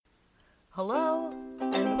Hello,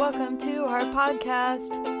 and welcome to our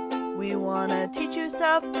podcast. We want to teach you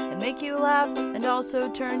stuff and make you laugh and also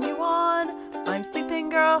turn you on. I'm Sleeping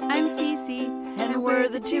Girl. I'm Cece. And we're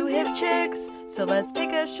the two hip chicks. So let's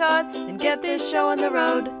take a shot and get this show on the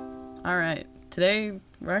road. All right, today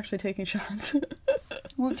we're actually taking shots.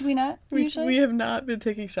 Well, do we not usually? We have not been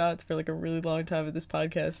taking shots for like a really long time at this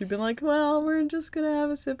podcast. We've been like, well, we're just going to have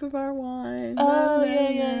a sip of our wine. Oh,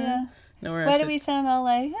 yeah. No, we're Why actually... do we sound all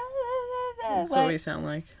like... That's what we sound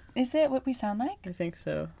like. Is it what we sound like? I think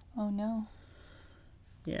so. Oh, no.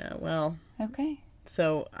 Yeah, well... Okay.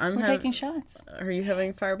 So, We're taking shots. Are you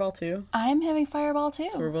having Fireball too? I'm having Fireball too.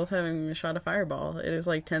 So we're both having a shot of Fireball. It is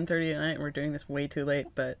like 10:30 at night and we're doing this way too late,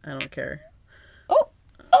 but I don't care. Oh,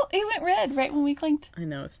 it went red right when we clinked. I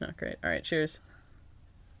know, it's not great. Alright, cheers.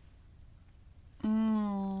 I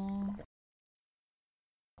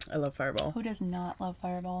love Fireball. Who does not love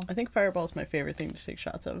Fireball? I think Fireball is my favorite thing to take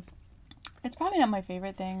shots of. It's probably not my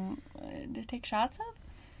favorite thing to take shots of.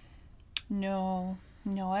 No,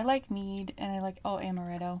 I like mead and I like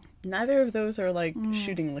amaretto. Neither of those are like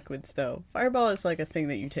shooting liquids though. Fireball is like a thing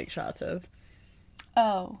that you take shots of.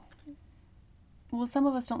 Oh. Well, some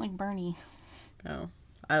of us don't like Bernie. Oh.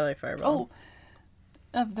 I like Fireball.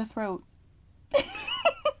 Oh. Of the throat.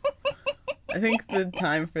 I think the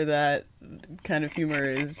time for that kind of humor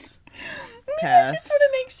is past. I just want to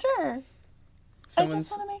make sure.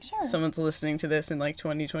 Someone's listening to this in like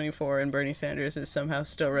 2024 and Bernie Sanders is somehow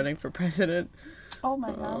still running for president. Oh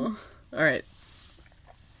my god. All right.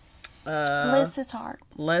 Let's start.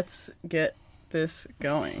 Let's get this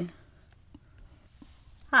going.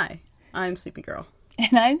 Hi, I'm Sleepy Girl.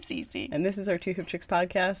 And I'm Cece. And this is our Two Hip Chicks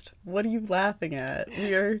podcast. What are you laughing at?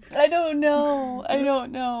 I don't know.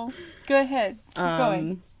 Go ahead. Keep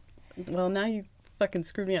going. Well, now you fucking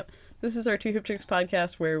screwed me up. This is our Two Hip Chicks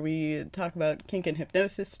podcast where we talk about kink and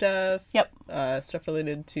hypnosis stuff. Yep. Stuff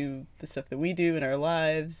related to the stuff that we do in our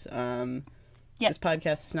lives. Yep. This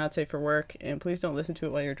podcast is not safe for work, and please don't listen to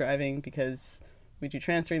it while you're driving because we do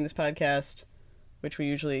transferring this podcast, which we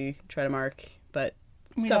usually try to mark, but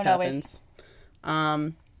we stuff don't happens.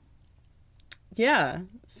 Yeah,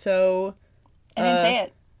 so... I didn't say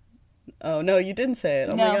it. Oh, no, you didn't say it.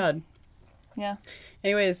 Oh, no. my God. Yeah.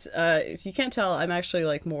 Anyways, if you can't tell, I'm actually,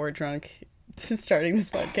 like, more drunk starting this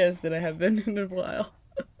podcast than I have been in a while.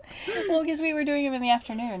 Well, because we were doing it in the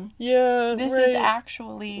afternoon. Yeah, This right. is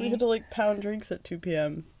actually... We had to, like, pound drinks at 2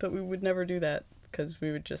 p.m., but we would never do that because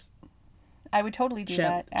we would just... I would totally do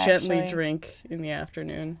that, actually. Gently drink in the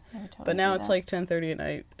afternoon. Totally but now it's like 10:30 at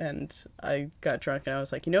night, and I got drunk, and I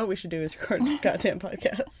was like, you know what we should do is record a goddamn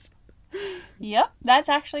podcast. Yep, that's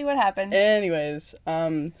actually what happened. Anyways,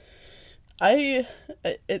 at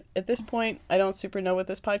this point, I don't super know what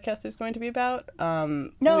this podcast is going to be about.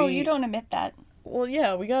 No, you don't admit that. Well,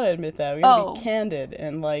 yeah, we gotta admit that. We gotta be candid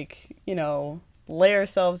and, like, you know, lay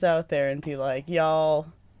ourselves out there and be like, y'all,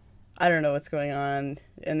 I don't know what's going on.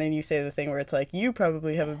 And then you say the thing where it's like, you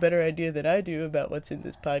probably have a better idea than I do about what's in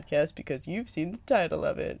this podcast because you've seen the title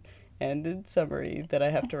of it and the summary that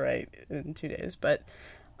I have to write in 2 days. But,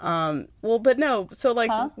 but no. So,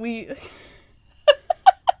 like, we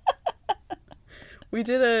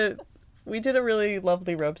did a really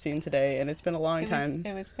lovely rope scene today, and it's been a long time.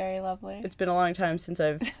 It was very lovely. It's been a long time since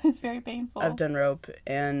It was very painful. I've done rope,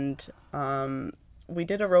 and we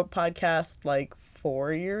did a rope podcast like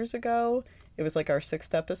 4 years ago. It was like our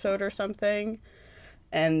 6th episode or something,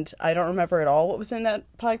 and I don't remember at all what was in that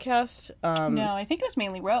podcast. No, I think it was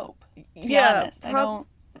mainly rope. To be honest, I don't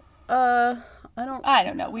know.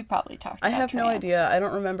 We probably talked about I have trans. no idea. I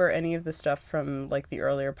don't remember any of the stuff from like the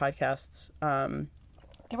earlier podcasts.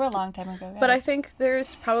 They were a long time ago, guys. But I think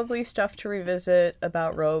there's probably stuff to revisit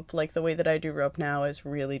about rope. Like, the way that I do rope now is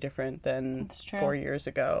really different than 4 years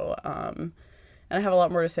ago. And I have a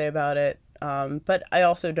lot more to say about it. But I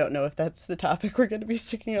also don't know if that's the topic we're going to be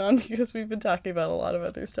sticking on because we've been talking about a lot of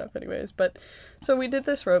other stuff anyways. But, so we did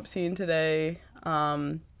this rope scene today.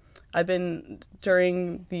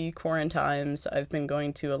 During the quarantines, I've been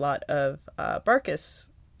going to a lot of Barkus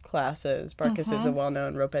classes. Barkus is a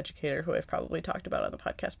well-known rope educator who I've probably talked about on the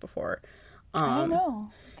podcast before. I don't know.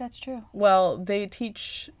 That's true. Well, they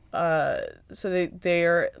teach, so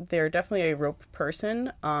they're definitely a rope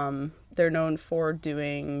person. They're known for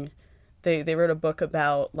doing, they wrote a book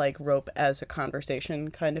about, like, rope as a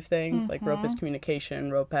conversation kind of thing. Like, rope as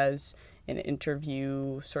communication, rope as an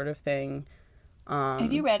interview sort of thing.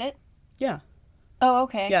 Have you read it? Yeah. Oh,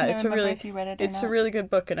 okay. Yeah, it's if you read it or it's not. a really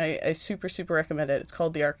good book, and I super, super recommend it. It's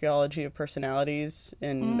called The Archaeology of Personalities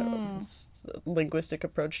in Linguistic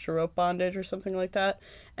Approach to Rope Bondage or something like that.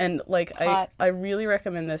 And, like, I really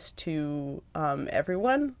recommend this to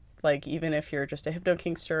everyone. Like, even if you're just a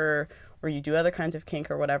hypno-kinkster or you do other kinds of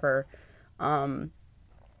kink or whatever,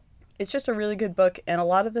 it's just a really good book. And a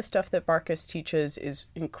lot of the stuff that Barkus teaches is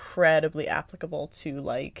incredibly applicable to,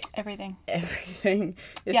 like... Everything,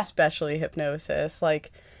 especially hypnosis.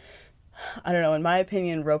 Like, I don't know, in my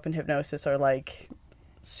opinion, rope and hypnosis are, like,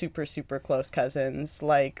 super, super close cousins.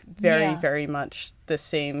 Like, very, very much the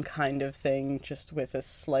same kind of thing, just with a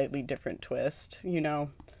slightly different twist, you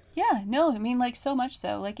know? Yeah, no, I mean, like, so much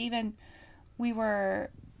so. Like, even we were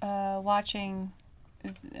watching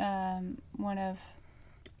one of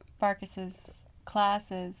Barkus's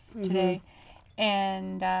classes today,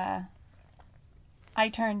 and I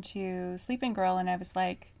turned to Sleeping Girl, and I was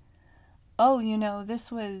like, oh, you know,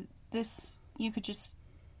 this, you could just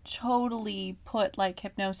totally put, like,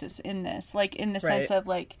 hypnosis in this. Like, in the sense of,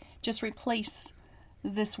 like, just replace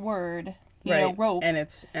this word... You know, rope, and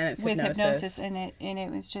it's with hypnosis in it, and it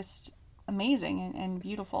was just amazing and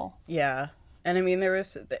beautiful. Yeah, and I mean, there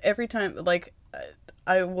was every time, like,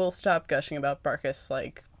 I will stop gushing about Barkus,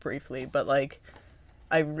 like, briefly, but like,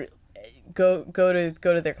 go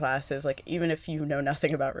to their classes, like, even if you know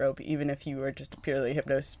nothing about rope, even if you are just a purely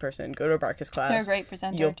hypnosis person, go to a Barkus class. They're a great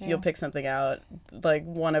presenter too. You'll pick something out, like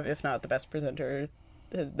one of, if not the best presenter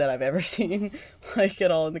that I've ever seen, like, at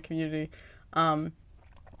all in the community.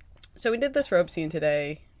 So we did this rope scene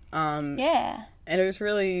today. Yeah. And it was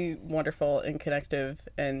really wonderful and connective,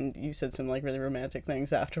 and you said some, like, really romantic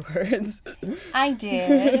things afterwards. I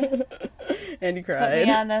did. And you cried. Put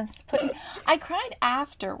me on this. I cried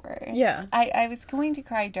afterwards. Yeah. I was going to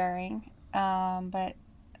cry during, but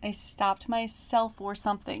I stopped myself, or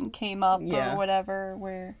something came up or whatever,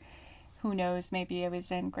 where, who knows, maybe I was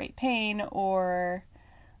in great pain, or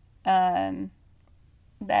that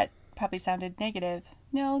probably sounded negative.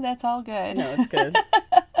 No, that's all good. No, it's good.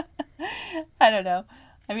 I don't know.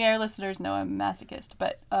 I mean, our listeners know I'm a masochist,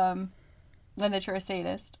 but, and that you're a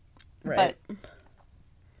sadist. Right.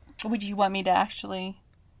 But would you want me to actually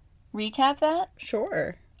recap that?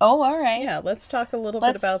 Sure. Oh, all right. Yeah, let's talk a little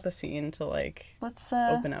bit about the scene to, like,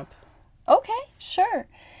 open up. Okay, sure.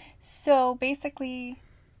 So, basically,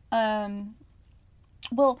 so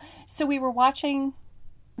we were watching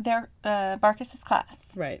their, Barkus's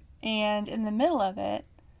class. Right. And in the middle of it,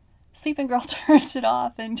 Sleeping Girl turns it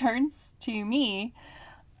off and turns to me,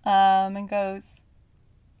 and goes,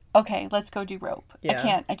 okay, let's go do rope.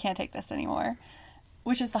 Yeah. I can't take this anymore.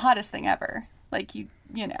 Which is the hottest thing ever. Like, you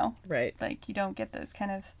know. Right. Like, you don't get those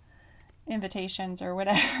kind of invitations or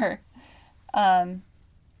whatever. And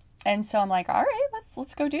so I'm like, all right,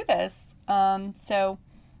 let's go do this. So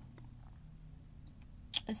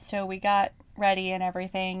we got ready and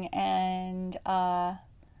everything, and,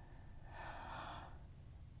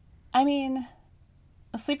 I mean,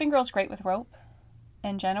 Sleeping Girl's great with rope.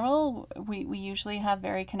 In general, we usually have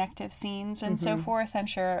very connective scenes and so forth. I'm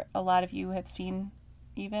sure a lot of you have seen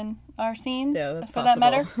even our scenes, that's for possible.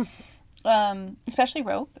 that matter. Especially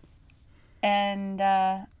rope. And,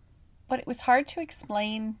 but it was hard to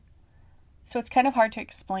explain. So it's kind of hard to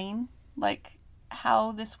explain, like,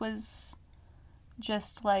 how this was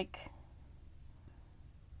just, like,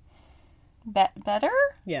 better?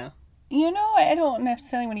 Yeah. You know, I don't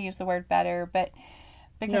necessarily want to use the word better, but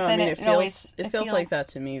because no, then I mean, it feels like that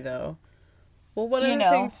to me, though. Well, one of the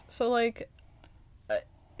things, so, like,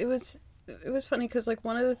 it was funny because, like,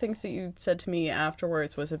 one of the things that you said to me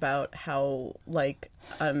afterwards was about how, like,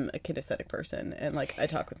 I'm a kinesthetic person and, like, I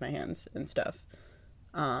talk with my hands and stuff.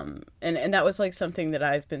 And that was, like, something that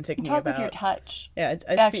I've been thinking about. You talk with your touch. Yeah,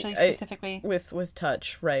 specifically. With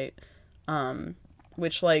touch, right.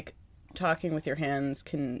 Which, like, talking with your hands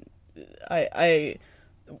can... I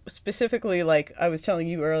specifically, like, I was telling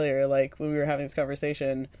you earlier, like, when we were having this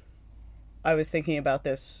conversation, I was thinking about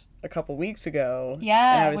this a couple weeks ago.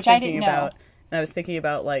 Yeah, and I didn't know. And I was thinking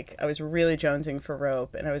about, like, I was really jonesing for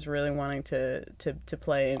rope, and I was really wanting to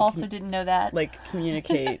play. And also didn't know that. Like,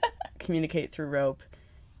 communicate through rope.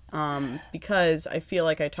 Because I feel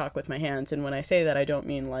like I talk with my hands, and when I say that, I don't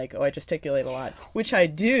mean, like, I gesticulate a lot, which I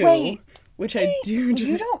do. Wait. I do.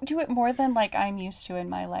 You don't do it more than, like, I'm used to in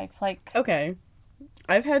my life. Like, okay.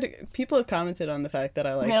 I've had people have commented on the fact that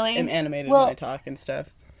I, like, really? am animated when I talk and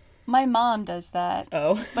stuff. My mom does that.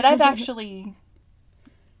 Oh. But I've actually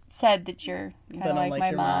said that you're kind of like my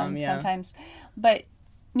mom sometimes. But,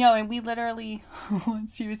 no, and we literally,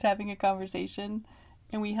 once she was having a conversation,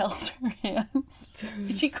 and we held her hands.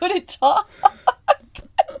 She couldn't talk.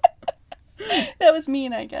 That was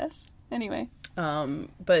mean, I guess. Anyway.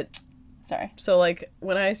 But... Sorry. So, like,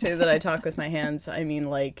 when I say that I talk with my hands, I mean,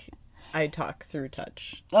 like, I talk through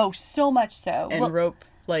touch. Oh, so much so. And rope,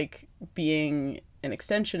 like, being an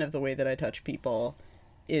extension of the way that I touch people,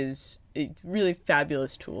 is a really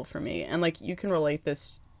fabulous tool for me. And like you can relate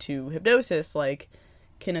this to hypnosis, like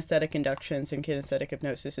kinesthetic inductions and kinesthetic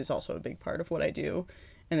hypnosis is also a big part of what I do,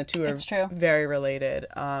 and the two are very related.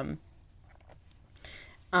 But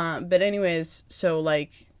anyways, so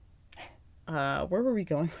like where were we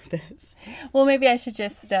going with this? Well, maybe I should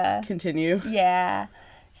just continue. Yeah.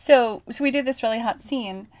 So we did this really hot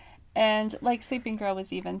scene, and like Sleeping Girl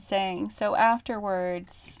was even saying, so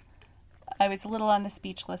afterwards I was a little on the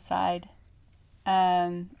speechless side.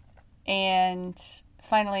 And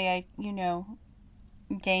finally I,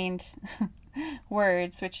 gained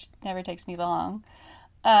words, which never takes me long.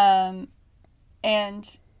 And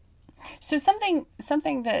so something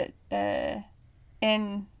that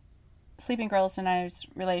in Sleeping Girls and I's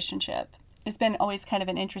relationship has been always kind of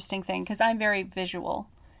an interesting thing, because I'm very visual,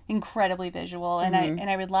 incredibly visual, and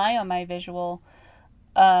I rely on my visual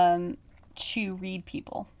to read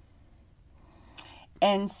people.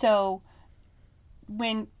 And so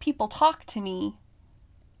when people talk to me,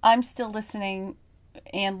 I'm still listening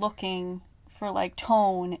and looking for like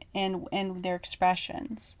tone and their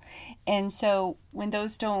expressions. And so when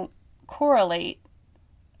those don't correlate,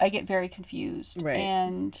 I get very confused. Right.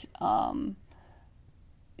 And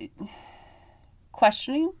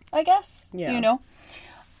questioning, I guess. Yeah.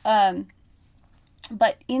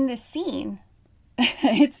 But in this scene,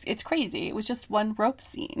 it's crazy. It was just one rope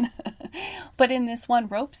scene. But in this one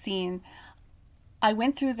rope scene, I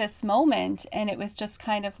went through this moment, and it was just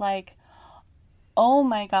kind of like, oh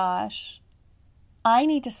my gosh, I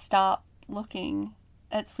need to stop looking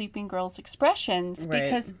at Sleeping Girl's expressions, right.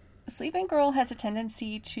 because Sleeping Girl has a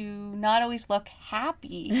tendency to not always look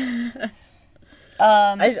happy.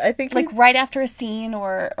 I think like right after a scene,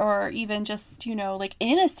 or even just, like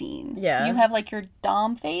in a scene. Yeah. You have like your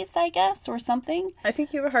Dom face, I guess, or something. I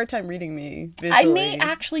think you have a hard time reading me visually. I may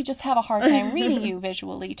actually just have a hard time reading you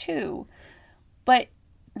visually too. But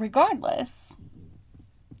regardless,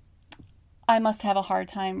 I must have a hard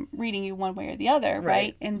time reading you one way or the other,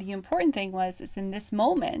 right? And the important thing is in this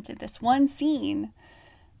moment, in this one scene,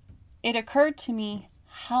 it occurred to me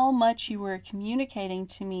how much you were communicating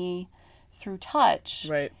to me through touch.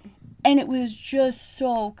 Right. And it was just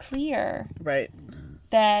so clear. Right.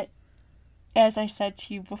 That, as I said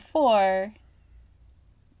to you before,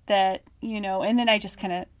 that, and then I just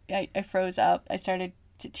kind of, I froze up. I started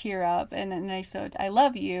to tear up, and then I said, I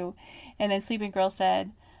love you. And then Sleeping Girl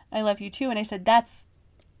said, I love you too. And I said, that's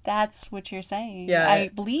what you're saying. Yeah. I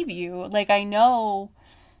believe you. Like, I know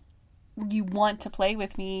you want to play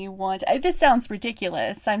with me. This sounds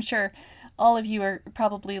ridiculous. I'm sure all of you are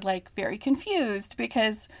probably like very confused,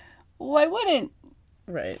 because why wouldn't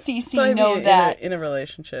Cece know that? In a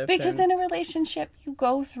relationship. Because in a relationship, you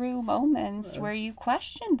go through moments where you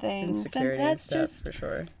question things. Insecurity and that's and just, stuff, for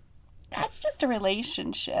sure. That's just a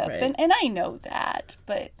relationship. Right. And I know that,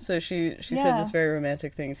 but... So she said this very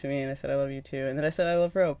romantic thing to me, and I said, I love you too. And then I said, I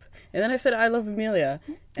love rope. And then I said, I love Amelia.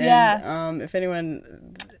 And if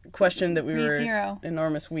anyone questioned that we were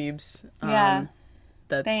enormous weebs,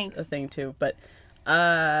 that's a thing too. But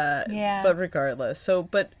but regardless.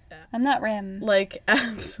 I'm not Rim. Like,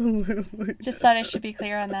 absolutely. Just thought I should be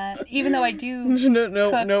clear on that. Even though I do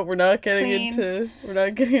No, we're not getting into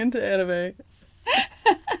anime.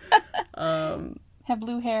 Have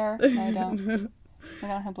blue hair. No, I don't. I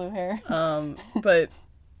don't have blue hair.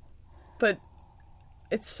 But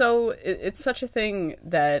it's such a thing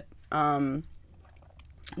that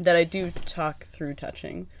that I do talk through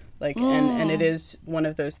touching, like, and it is one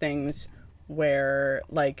of those things where,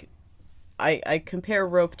 like, I compare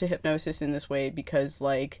rope to hypnosis in this way, because,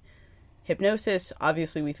 like, hypnosis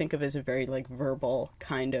obviously we think of as a very, like, verbal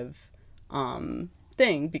kind of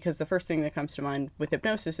thing, because the first thing that comes to mind with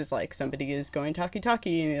hypnosis is like somebody is going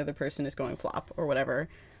talkie-talkie and the other person is going flop or whatever,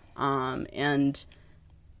 and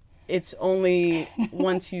it's only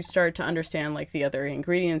once you start to understand like the other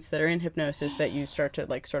ingredients that are in hypnosis that you start to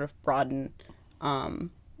like sort of broaden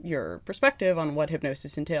your perspective on what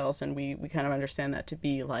hypnosis entails, and we kind of understand that to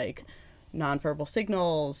be like nonverbal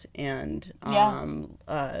signals and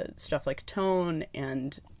stuff like tone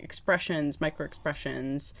and expressions,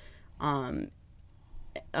 microexpressions,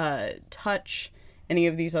 touch, any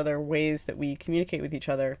of these other ways that we communicate with each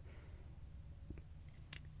other.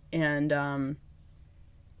 And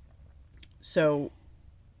so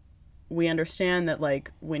we understand that,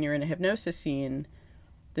 like, when you're in a hypnosis scene,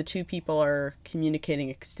 the two people are communicating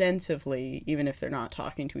extensively, even if they're not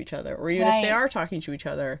talking to each other, or even if they are talking to each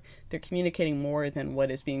other, they're communicating more than what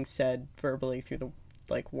is being said verbally through the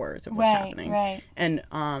like words of what's happening.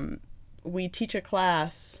 And we teach a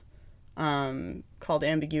class called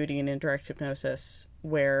Ambiguity and Indirect Hypnosis,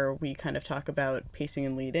 where we kind of talk about pacing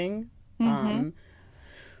and leading, Mm-hmm.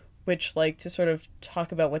 which, like, to sort of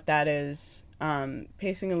talk about what that is,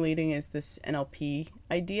 pacing and leading is this NLP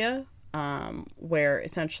idea, where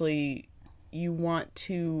essentially you want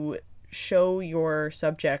to show your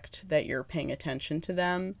subject that you're paying attention to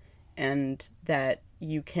them and that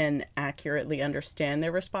you can accurately understand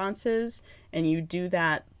their responses, and you do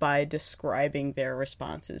that by describing their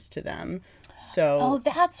responses to them. So, Oh,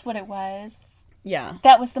 that's what it was. yeah.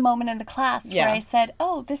 That was the moment in the class Yeah. where I said,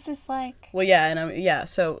 "Oh, this is like." Well, yeah, and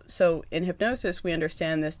so in hypnosis, we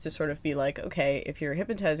understand this to sort of be like, okay, if you're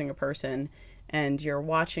hypnotizing a person and you're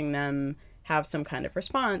watching them have some kind of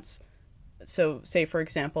response, so say, for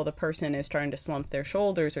example, the person is trying to slump their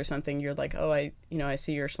shoulders or something, you're like, oh, I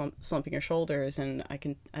see you're slumping your shoulders, and I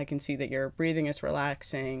can see that your breathing is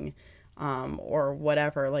relaxing, or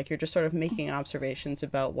whatever. Like, you're just sort of making observations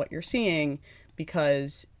about what you're seeing,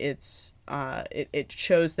 because it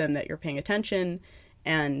shows them that you're paying attention,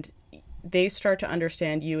 and they start to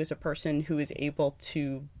understand you as a person who is able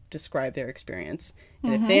to describe their experience.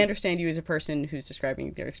 And if they understand you as a person who's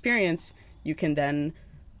describing their experience, you can then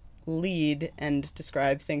lead and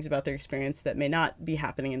describe things about their experience that may not be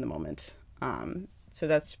happening in the moment. So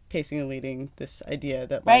that's pacing and leading, this idea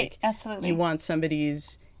that, like, Right, absolutely. you want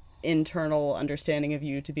somebody's internal understanding of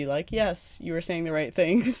you to be like, yes, you are saying the right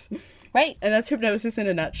things. Right. And that's hypnosis in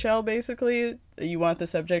a nutshell, basically. You want the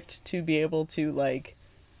subject to be able to, like,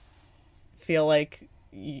 feel like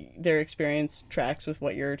their experience tracks with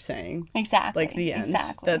what you're saying. Exactly. Like, the end.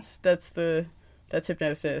 Exactly. That's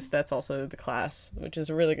hypnosis. That's also the class, which is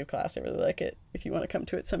a really good class. I really like it. If you want to come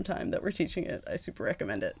to it sometime that we're teaching it, I super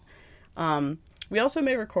recommend it. We also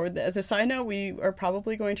may record, as a side note, we are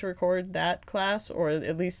probably going to record that class, or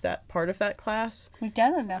at least that part of that class, We've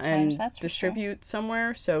done it enough and times, that's for distribute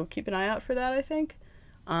somewhere. So keep an eye out for that, I think.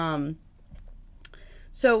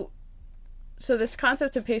 So this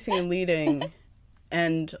concept of pacing and leading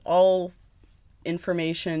and all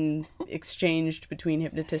information exchanged between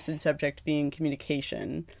hypnotist and subject being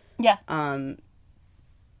communication. sure. Yeah.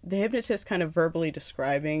 The hypnotist kind of verbally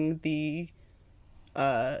describing the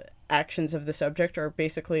actions of the subject are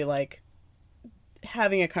basically like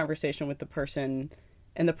having a conversation with the person,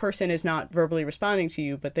 and the person is not verbally responding to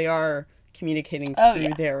you, but they are communicating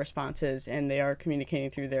through their responses, and they are communicating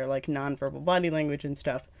through their, like, nonverbal body language and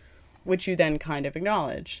stuff, which you then kind of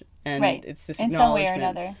acknowledge. And Right. it's this In some way or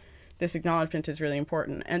acknowledgement. another. This acknowledgement is really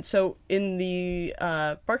important. And so in the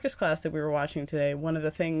Barkus class that we were watching today, one of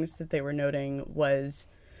the things that they were noting was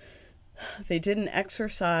they did an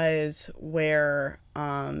exercise where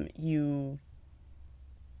you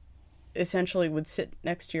essentially would sit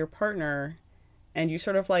next to your partner, and you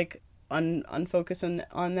sort of, like, unfocus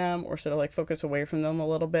on them, or sort of, like, focus away from them a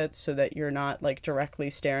little bit, so that you're not, like, directly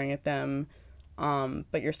staring at them,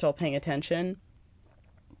 but you're still paying attention.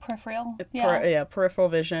 Peripheral. Yeah. Peripheral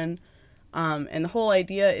vision. And the whole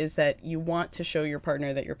idea is that you want to show your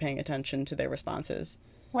partner that you're paying attention to their responses.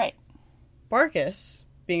 Right. Barkus,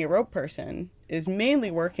 being a rope person, is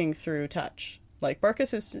mainly working through touch. Like,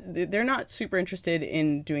 Barkus they're not super interested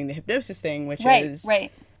in doing the hypnosis thing, which is...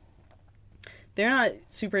 Right. They're not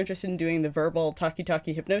super interested in doing the verbal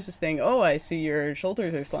talkie-talkie hypnosis thing. Oh, I see your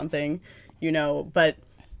shoulders are slumping, but...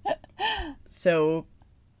 So...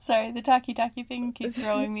 Sorry, the talkie-talkie thing keeps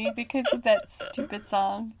throwing me because of that stupid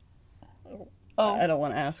song. Oh. I don't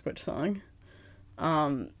want to ask which song.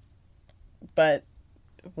 But...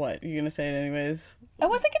 What? You're going to say it anyways? I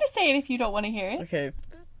wasn't going to say it if you don't want to hear it. Okay,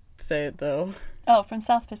 say it, though. Oh, from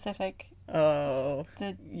South Pacific. Oh.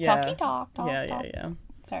 The Yeah. talk. Yeah.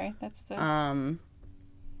 Sorry, that's the...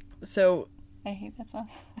 So... I hate that song.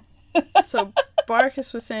 So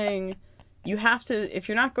Barkus was saying, you have to, if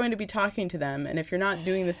you're not going to be talking to them, and if you're not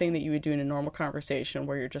doing the thing that you would do in a normal conversation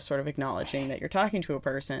where you're just sort of acknowledging that you're talking to a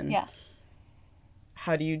person, Yeah.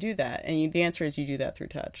 how do you do that? And the answer is you do that through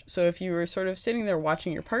touch. So if you were sort of sitting there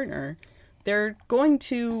watching your partner, they're going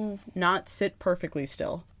to not sit perfectly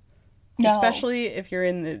still. No. Especially if you're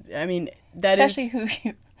in the, I mean, that Especially is... who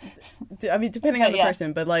you... I mean, depending on the yeah.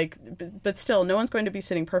 person, but, like, but still, no one's going to be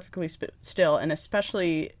sitting perfectly still, and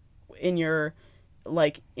especially in your,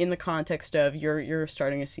 like, in the context of you're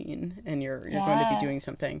starting a scene and you're going to be doing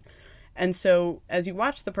something. And so as you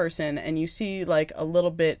watch the person and you see, like, a little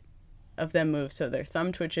bit of them move, so their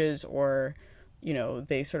thumb twitches, or,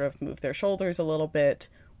 they sort of move their shoulders a little bit,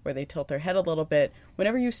 or they tilt their head a little bit,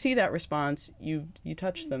 whenever you see that response, you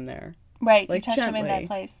touch them there. Right, Like, you touch them in gently. that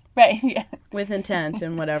place. Right, yeah. With intent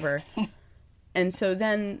and whatever. And so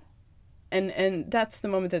then, and that's the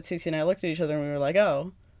moment that Cece and I looked at each other and we were like,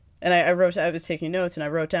 oh. And I was taking notes and I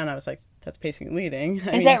wrote down, I was like, that's pacing and leading.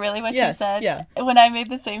 Is that really what you said? Yeah. When I made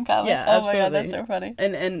the same comment? Yeah, oh absolutely. my God, that's so funny.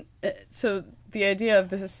 And so the idea of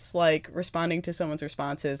this is like responding to someone's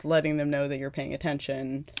responses, letting them know that you're paying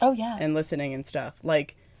attention. Oh, yeah. And listening and stuff.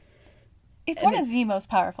 Like, it's one of the most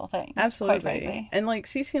powerful things. Absolutely. Quite frankly. And like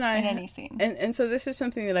Cece and I, in any scene. And so this is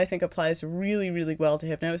something that I think applies really, really well to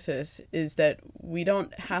hypnosis, is that we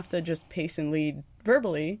don't have to just pace and lead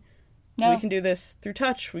verbally. No. We can do this through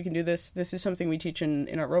touch. We can do this. This is something we teach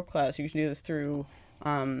in our rope class. You can do this through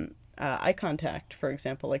eye contact, for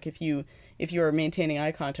example. Like if you are maintaining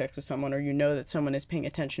eye contact with someone, or you know that someone is paying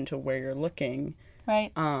attention to where you're looking,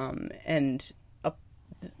 right? And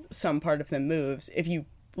some part of them moves. If you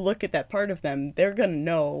look at that part of them, they're going to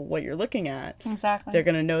know what you're looking at. Exactly. They're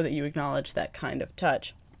going to know that you acknowledge that kind of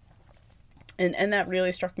touch. And that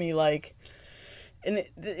really struck me, like, and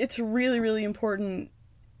it's really, really important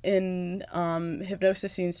in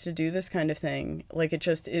hypnosis scenes to do this kind of thing. Like, it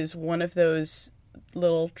just is one of those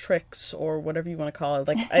little tricks, or whatever you want to call it.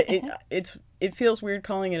 Like, it feels weird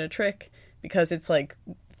calling it a trick, because it's like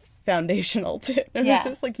foundational to hypnosis.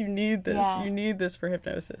 Yeah. Like, you need this. Yeah. You need this for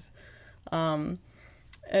hypnosis.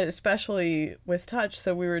 Especially with touch.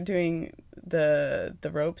 So we were doing the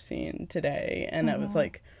rope scene today, and that was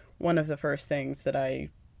like one of the first things that I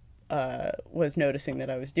was noticing that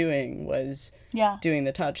I was doing was doing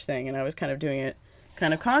the touch thing, and I was kind of doing it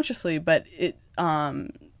kind of consciously, but it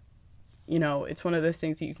it's one of those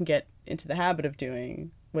things that you can get into the habit of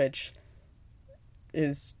doing, which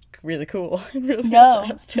is really cool and really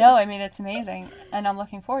fantastic. I mean, it's amazing, and I'm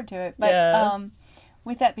looking forward to it. But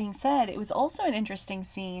with that being said, it was also an interesting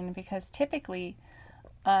scene, because typically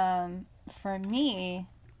for me,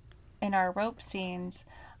 in our rope scenes,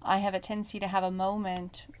 I have a tendency to have a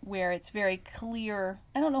moment where it's very clear.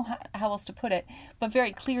 I don't know how else to put it, but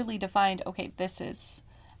very clearly defined. Okay, this is,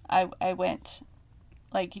 I went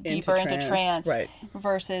like deeper into trance, right.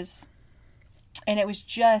 Versus, and it was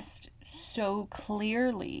just so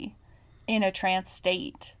clearly in a trance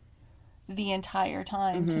state the entire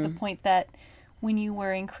time, to the point that when you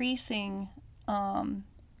were increasing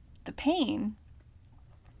the pain,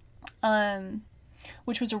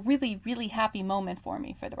 which was a really, really happy moment for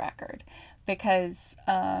me, for the record, because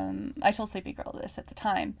I told Sleepy Girl this at the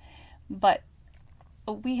time, but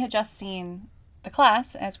we had just seen the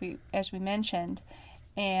class, as we mentioned,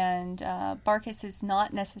 and Barkus is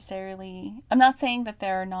not necessarily, I'm not saying that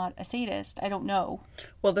they're not a sadist, I don't know.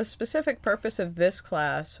 Well, the specific purpose of this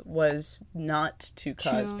class was not to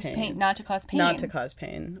cause pain. Not to cause pain. Not to cause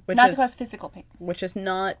pain. Not to cause physical pain. Which is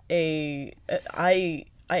not I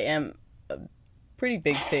am a pretty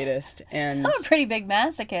big sadist, and I'm a pretty big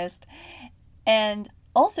masochist. And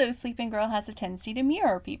also, Sleeping Girl has a tendency to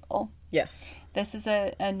mirror people. Yes. This is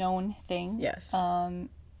a known thing. Yes.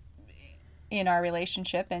 In our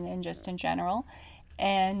relationship and just in general.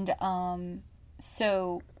 And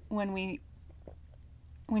so when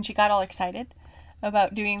she got all excited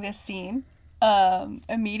about doing this scene,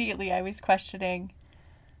 immediately I was questioning,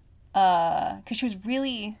 because she was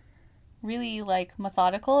really, really like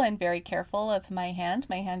methodical and very careful of my hand.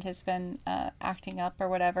 My hand has been acting up or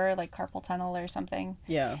whatever, like carpal tunnel or something.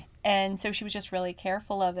 Yeah. And so she was just really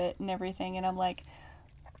careful of it and everything. And I'm like,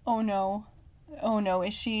 oh no,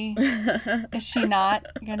 is she not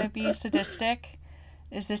gonna be sadistic?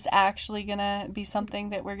 Is this actually gonna be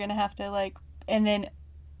something that we're gonna have to like? And then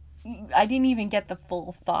I didn't even get the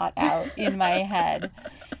full thought out in my head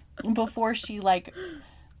before she like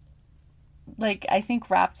I think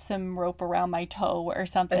wrapped some rope around my toe or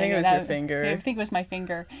something. I think it was your finger. I think it was my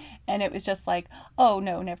finger. And it was just like, oh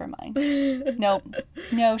no, never mind. No,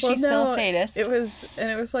 she's still a sadist. It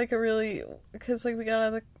was like a really, because like we got out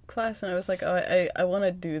of the class and I was like, oh, I want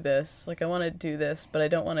to do this. Like I want to do this, but I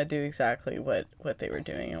don't want to do exactly what they were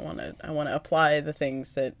doing. I want to apply the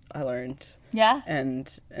things that I learned. Yeah.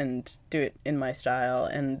 And do it in my style,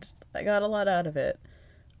 and I got a lot out of it.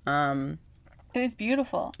 It was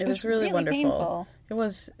beautiful. It was really wonderful. Painful. It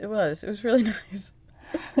was really nice.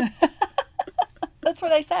 That's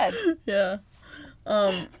what I said. Yeah.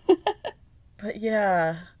 But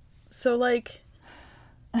yeah. So like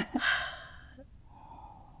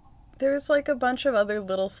there's like a bunch of other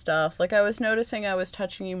little stuff. Like I was noticing I was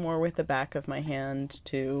touching you more with the back of my hand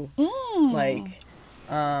too. Like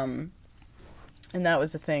and that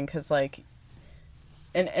was a thing, cuz like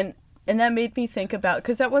and that made me think about,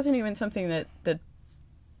 because that wasn't even something that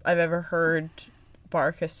I've ever heard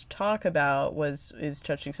Barkus talk about, is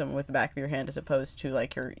touching someone with the back of your hand as opposed to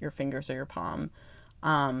like your fingers or your palm.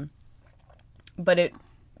 But it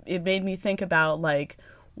made me think about like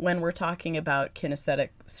when we're talking about kinesthetic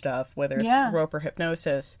stuff, whether it's rope or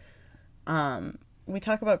hypnosis, we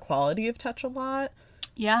talk about quality of touch a lot.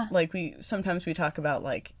 Yeah. Like sometimes we talk about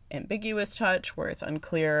like ambiguous touch, where it's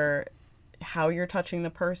unclear how you're touching the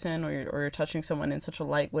person, or you're touching someone in such a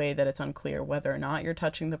light way that it's unclear whether or not you're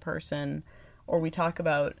touching the person. Or we talk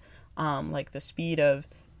about like the speed of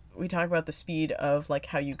like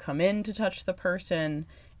how you come in to touch the person,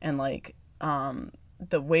 and like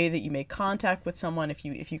the way that you make contact with someone, if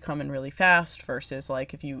you come in really fast versus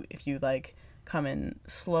like if you like come in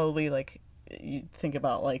slowly. Like you think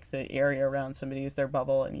about like the area around somebody is their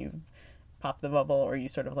bubble, and you pop the bubble, or you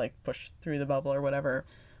sort of like push through the bubble or whatever.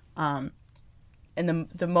 And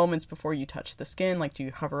the moments before you touch the skin, like do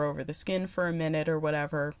you hover over the skin for a minute or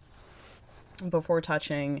whatever before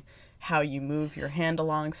touching, how you move your hand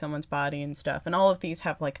along someone's body and stuff. And all of these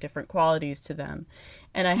have like different qualities to them.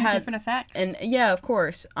 And I had different effects. And yeah, of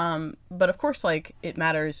course. But of course, like it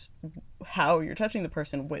matters how you're touching the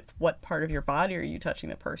person, with what part of your body are you touching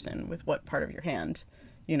the person, with what part of your hand,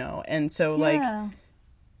 you know? And so like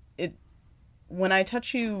when I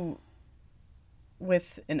touch you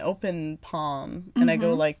with an open palm and I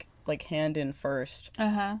go like hand in first,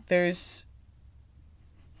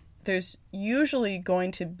 there's usually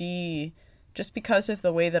going to be, just because of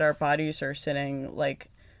the way that our bodies are sitting,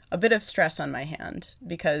 like a bit of stress on my hand,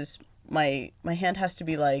 because my hand has to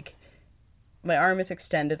be like, my arm is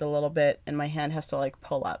extended a little bit and my hand has to like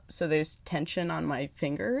pull up. So there's tension on my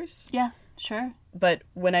fingers. Yeah, sure. But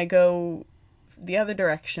when I go the other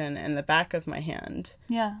direction and the back of my hand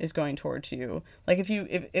is going towards you, like if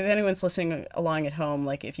anyone's listening along at home,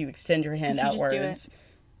 like if you extend your hand outwards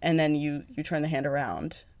and then you turn the hand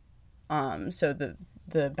around, so the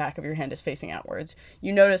back of your hand is facing outwards,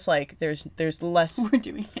 you notice like there's less we're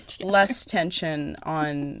doing it together. Less tension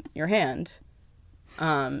on your hand,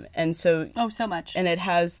 and so so much, and it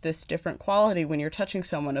has this different quality when you're touching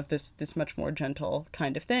someone, of this much more gentle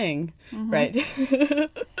kind of thing, right?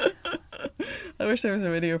 I wish there was a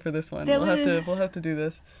video for this one. We'll have to do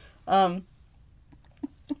this. But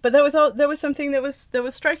that was something that was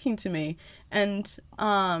striking to me. And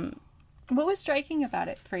what was striking about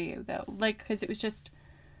it for you though? Like, because it was just,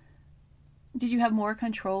 did you have more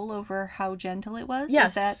control over how gentle it was?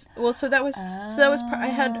 Yes. I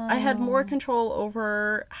had more control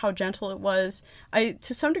over how gentle it was. I,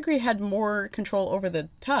 to some degree, had more control over the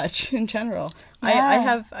touch in general.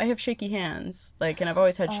 Yeah. I have shaky hands, like, and I've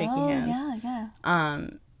always had shaky hands. Yeah.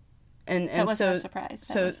 And that wasn't a surprise.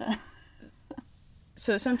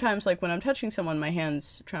 So sometimes, like, when I'm touching someone, my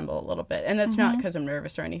hands tremble a little bit. And that's not because I'm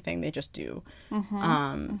nervous or anything. They just do.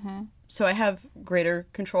 So I have greater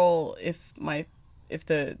control if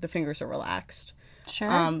the fingers are relaxed.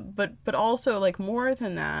 Sure. But also, like, more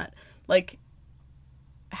than that, like,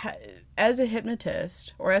 as a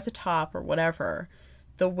hypnotist or as a top or whatever,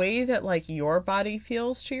 the way that, like, your body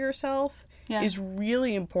feels to yourself is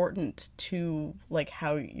really important to, like,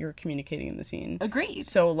 how you're communicating in the scene. Agreed.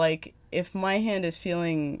 So, like, if my hand is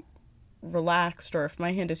feeling relaxed, or if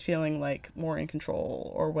my hand is feeling, like, more in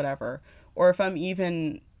control or whatever, or if I'm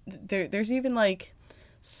even, there's even, like,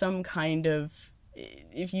 some kind of,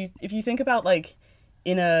 if you think about, like,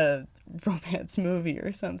 in a romance movie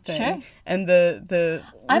or something, sure, and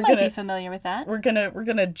I might be familiar with that. We're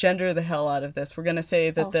gonna gender the hell out of this. We're gonna say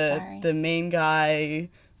that the main guy,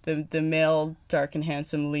 the male dark and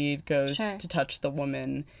handsome lead, goes to touch the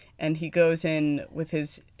woman, and he goes in with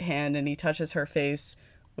his hand and he touches her face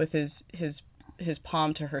with his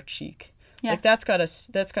palm to her cheek. Yeah. Like that's got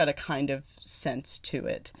a kind of sense to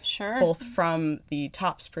it. Sure. Both from the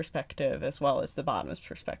top's perspective as well as the bottom's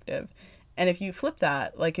perspective. And if you flip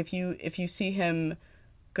that, like if you see him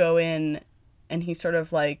go in and he sort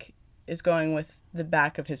of like is going with the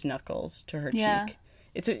back of his knuckles to her cheek,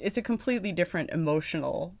 it's a completely different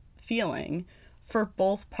emotional feeling for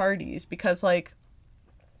both parties, because like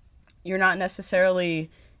you're not necessarily,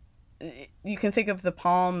 you can think of the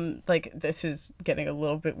palm, like, this is getting a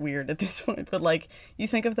little bit weird at this point, but like you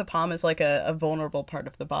think of the palm as like a vulnerable part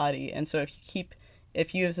of the body, and so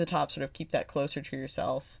if you as the top sort of keep that closer to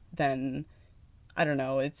yourself, then I don't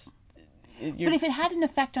know, but if it had an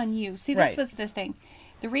effect on you, see, this was the thing.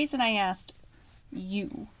 The reason I asked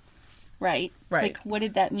you, right, like what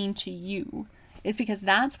did that mean to you, is because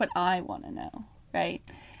that's what I want to know, right?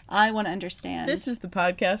 I want to understand. This is the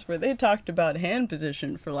podcast where they talked about hand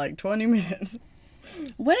position for like 20 minutes.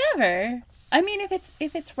 Whatever. I mean, if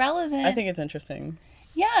it's relevant, I think it's interesting.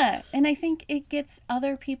 Yeah, and I think it gets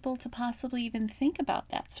other people to possibly even think about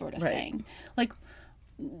that sort of thing. Like,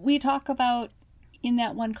 we talk about in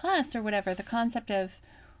that one class or whatever, the concept of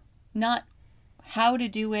not how to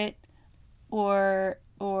do it or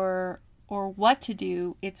or what to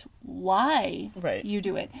do. It's why you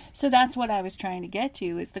do it. So that's what I was trying to get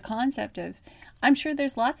to, is the concept of, I'm sure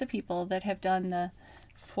there's lots of people that have done the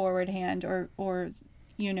forward hand or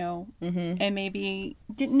you know, and maybe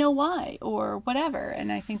didn't know why or whatever.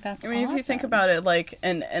 And I think that's awesome. If you think about it, like,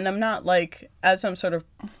 and I'm not, like, as I'm sort of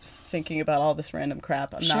thinking about all this random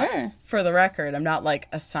crap, I'm not, for the record, I'm not, like,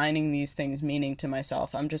 assigning these things meaning to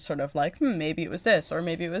myself. I'm just sort of like, maybe it was this, or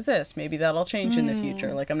maybe it was this. Maybe that'll change in the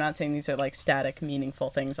future. Like, I'm not saying these are, like, static,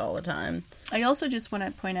 meaningful things all the time. I also just want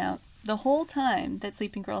to point out, the whole time that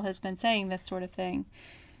Sleeping Girl has been saying this sort of thing,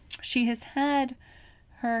 she has had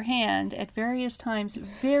her hand at various times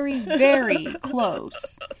very, very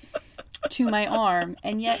close to my arm,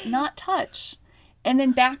 and yet not touch, and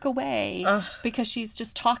then back away because she's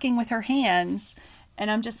just talking with her hands,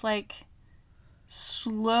 and I'm just like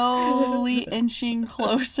slowly inching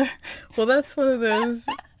closer. Well, that's one of those.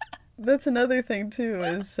 That's another thing too.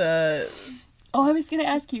 Is oh, I was gonna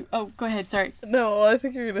ask you. Oh, go ahead. Sorry. No, I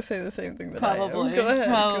think you're gonna say the same thing that I am. Go ahead.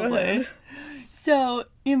 Probably. Go ahead. So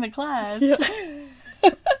in the class. Yeah.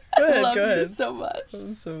 Go ahead, I love go ahead. you so much.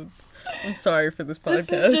 I'm sorry for this podcast.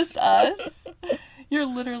 This is just us. You're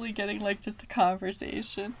literally getting like just a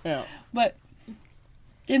conversation. Yeah. But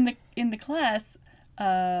in the class,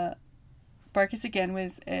 Barkus again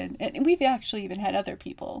was, and we've actually even had other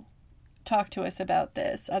people talk to us about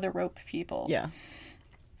this, other rope people. Yeah.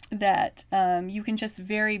 That you can just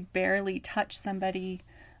very barely touch somebody.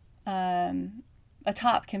 A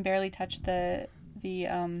top can barely touch the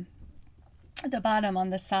bottom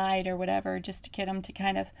on the side or whatever, just to get them to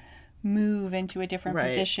kind of move into a different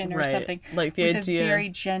position or something. Like the with idea, a very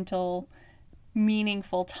gentle,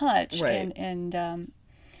 meaningful touch. Right. And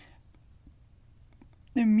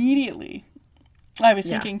immediately I was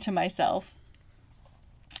thinking to myself,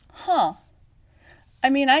 I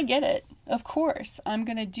mean, I get it. Of course, I'm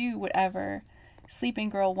going to do whatever Sleeping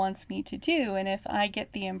Girl wants me to do. And if I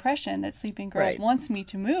get the impression that Sleeping Girl wants me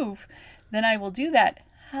to move, then I will do that.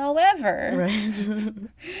 However,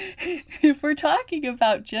 if we're talking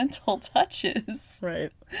about gentle touches,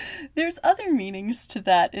 there's other meanings to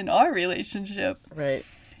that in our relationship. Right.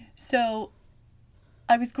 So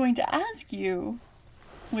I was going to ask you,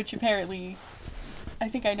 which apparently I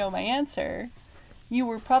think I know my answer. You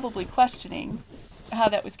were probably questioning how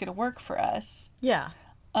that was going to work for us. Yeah,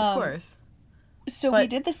 of course. So we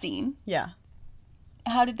did the scene. Yeah.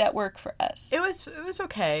 How did that work for us? It was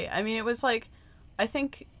okay. I mean, it was like, I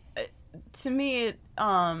think, to me, it,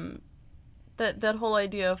 that whole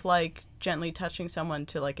idea of, like, gently touching someone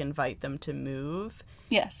to, like, invite them to move.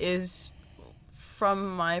 Yes. Is,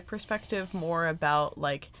 from my perspective, more about,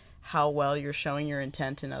 like, how well you're showing your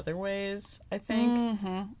intent in other ways, I think.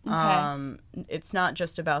 Okay. It's not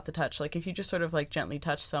just about the touch. Like, if you just sort of, like, gently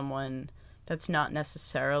touch someone, that's not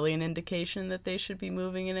necessarily an indication that they should be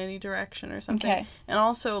moving in any direction or something. Okay. And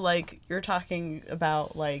also, like, you're talking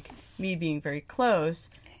about, like, me being very close,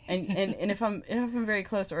 and if I'm very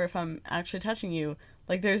close, or if I'm actually touching you,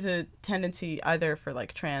 like, there's a tendency either for,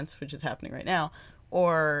 like, trance, which is happening right now,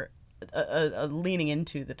 or a leaning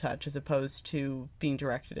into the touch as opposed to being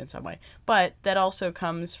directed in some way. But that also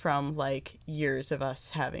comes from, like, years of us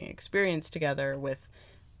having experience together, with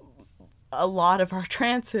a lot of our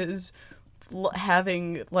trances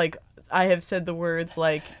having, like, I have said the words,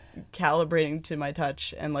 like, calibrating to my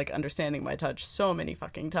touch and, like, understanding my touch so many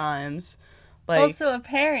fucking times. Like, also,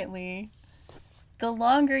 apparently, the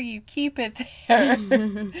longer you keep it there,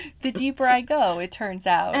 the deeper I go, it turns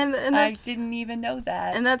out. And I didn't even know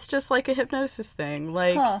that. And that's just, like, a hypnosis thing.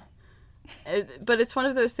 Like, but it's one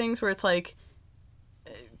of those things where it's, like,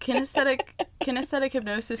 kinesthetic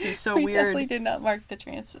hypnosis is so weird. We definitely did not mark the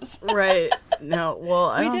trances. Right. No, well,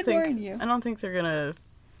 I don't think warn you. I don't think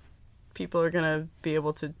people are gonna be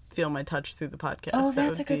able to feel my touch through the podcast. Oh,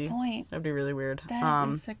 that's a good point. That'd be really weird. That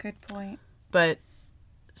is a good point. But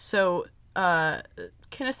so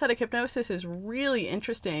kinesthetic hypnosis is really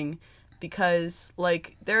interesting because,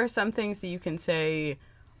 like, there are some things that you can say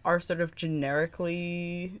are sort of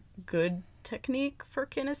generically good technique for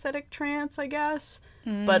kinesthetic trance, I guess.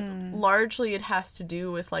 But largely it has to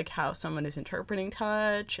do with, like, how someone is interpreting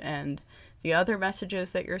touch and the other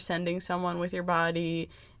messages that you're sending someone with your body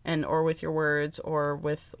and or with your words or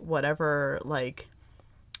with whatever, like,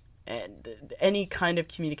 any kind of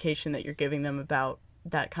communication that you're giving them about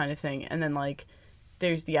that kind of thing. And then, like,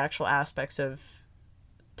 there's the actual aspects of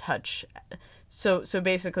touch. So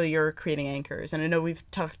basically you're creating anchors. And I know we've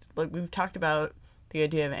talked about the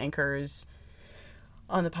idea of anchors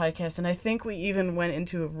on the podcast, and I think we even went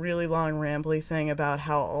into a really long rambly thing about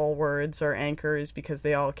how all words are anchors because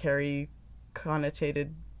they all carry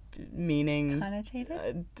connotated meaning.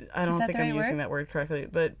 Connotated? I don't think I'm using that word correctly,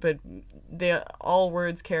 but all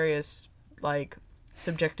words carry a like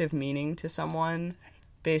subjective meaning to someone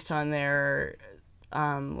based on their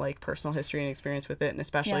like personal history and experience with it, and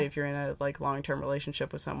especially if you're in a like long-term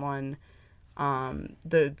relationship with someone,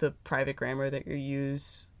 the private grammar that you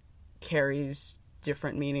use carries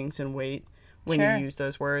different meanings and weight when you use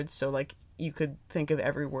those words. So like you could think of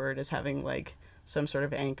every word as having like some sort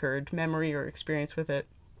of anchored memory or experience with it,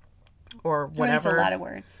 or whatever. There's a lot of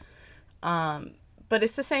words. But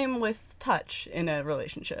it's the same with touch in a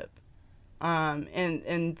relationship.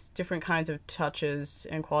 And different kinds of touches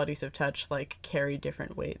and qualities of touch like carry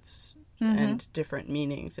different weights and different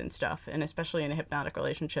meanings and stuff. And especially in a hypnotic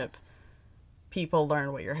relationship, people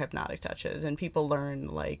learn what your hypnotic touch is, and people learn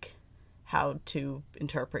like how to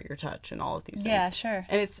interpret your touch and all of these things. Yeah, sure.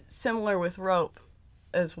 And it's similar with rope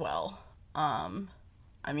as well. I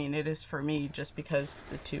mean, it is for me just because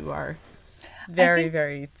the two are very,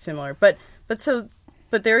 very similar. But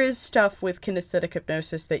there is stuff with kinesthetic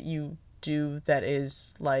hypnosis that you do that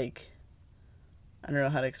is like, I don't know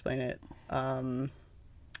how to explain it.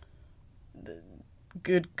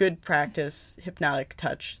 Good practice hypnotic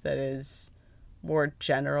touch that is more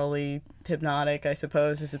generally hypnotic, I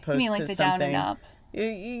suppose, as opposed like to the something. Down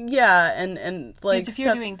and up. Yeah, and like because if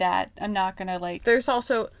you're doing that, I'm not gonna like. There's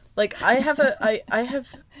also like I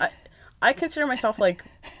consider myself like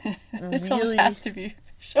this really... almost has to be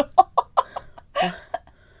official.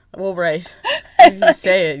 Well, right. If you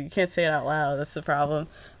say it, you can't say it out loud. That's the problem.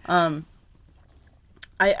 I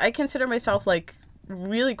consider myself like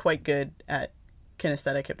really quite good at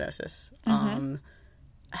kinesthetic hypnosis.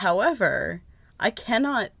 However, I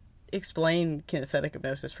cannot explain kinesthetic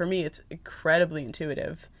hypnosis. For me, it's incredibly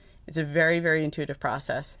intuitive. It's a very, very intuitive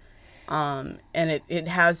process. And it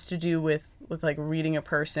has to do with like reading a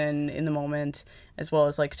person in the moment, as well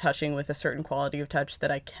as like touching with a certain quality of touch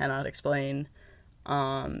that I cannot explain.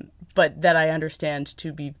 But that I understand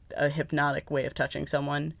to be a hypnotic way of touching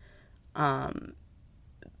someone.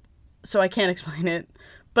 So I can't explain it,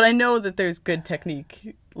 but I know that there's good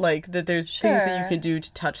technique, like that there's things that you can do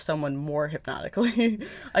to touch someone more hypnotically.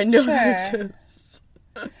 I know that exists.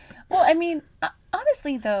 Well, I mean,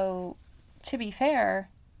 honestly though, to be fair,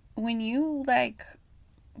 when you like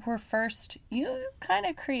were first, you kind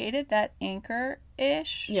of created that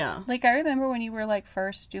anchor-ish. Yeah. Like I remember when you were like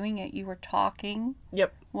first doing it, you were talking.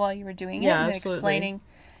 Yep. While you were doing it, yeah, and absolutely. Explaining,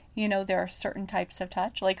 you know, there are certain types of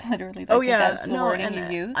touch, like literally. Like, that's the wording you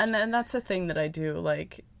used. And that's a thing that I do.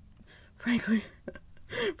 Like, frankly,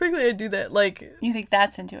 I do that. Like, you think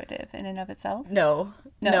that's intuitive in and of itself? No.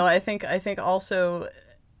 I think also,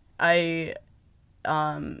 I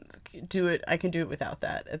do it. I can do it without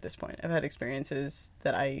that at this point. I've had experiences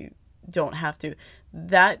that I don't have to.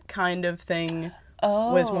 That kind of thing.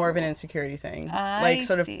 Was more of an insecurity thing. Like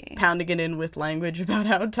sort of pounding it in with language about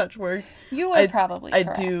how touch works. You would probably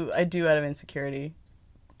correct. I do out of insecurity.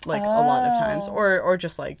 Like a lot of times. Or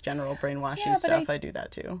just like general brainwashing stuff. I do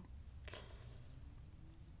that too.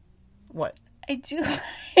 What? I do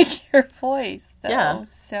like your voice though. Yeah.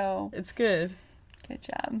 So it's good. Good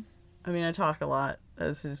job. I mean, I talk a lot,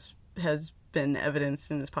 as has been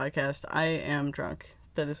evidenced in this podcast. I am drunk.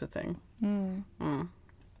 That is a thing.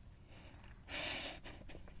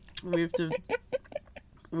 We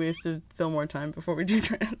have to fill more time before we do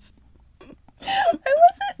trans. I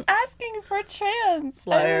wasn't asking for trans.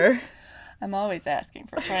 Liar. I'm always asking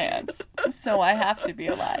for trans, so I have to be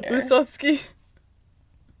a liar. Wysocki.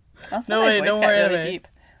 Also, my voice got really deep.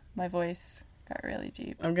 My voice got really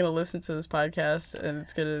deep. I'm gonna listen to this podcast, and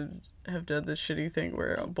it's gonna have done this shitty thing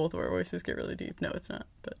where both of our voices get really deep. No, it's not.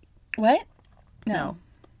 But what? No.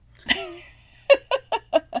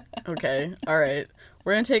 Okay. All right.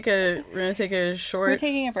 We're gonna take a short. We're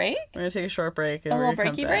taking a break. We're gonna take a short break. And a little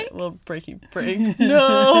breaky break. A little breaky break.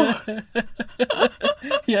 No.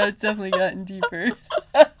 Yeah, it's definitely gotten deeper.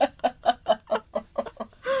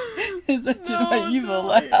 Is that my evil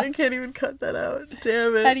laugh? I can't even cut that out.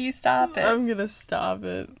 Damn it. How do you stop it? I'm gonna stop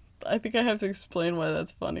it. I think I have to explain why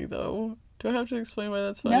that's funny, though. Do I have to explain why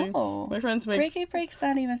that's funny? No. My friends make... Breaky break's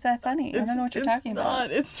not even that funny. I don't know what you're talking about.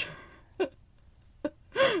 It's not.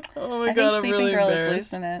 Oh my god, I'm really embarrassed. I think Sleeping Girl is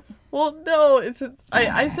losing it. Well, no,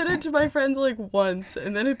 I said it to my friends like once,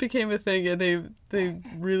 and then it became a thing, and they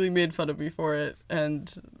really made fun of me for it,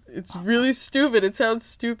 and it's really stupid. It sounds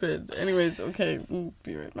stupid. Anyways, okay,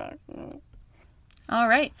 be right back. All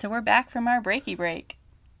right, so we're back from our breaky break.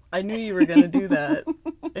 I knew you were gonna do that.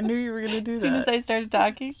 As soon as I started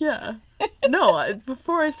talking? Yeah. No,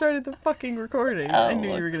 before I started the fucking recording, I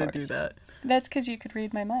knew you were gonna do that. That's because you could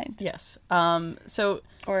read my mind. Yes. So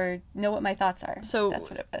or know what my thoughts are. So that's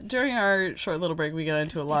what it was. During our short little break, we got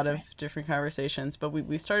into a lot of different conversations, but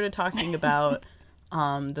we started talking about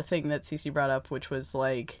the thing that Cece brought up, which was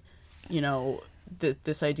like, you know,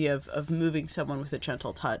 this idea of moving someone with a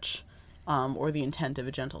gentle touch, or the intent of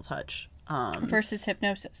a gentle touch. Versus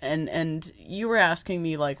hypnosis. And you were asking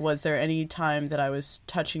me, like, was there any time that I was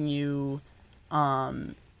touching you,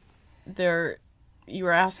 you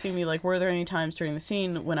were asking me, like, were there any times during the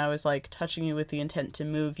scene when I was, like, touching you with the intent to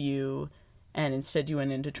move you, and instead you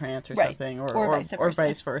went into trance or something, or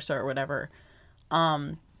vice versa, or whatever.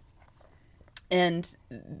 And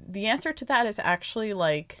the answer to that is actually,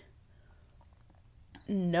 like,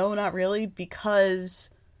 no, not really, because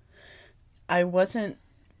I wasn't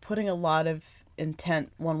putting a lot of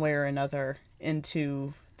intent one way or another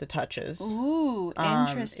into the touches. Ooh,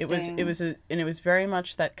 interesting. It was very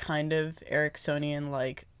much that kind of Ericksonian,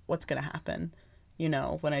 like, what's gonna happen, you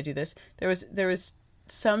know, when I do this. There was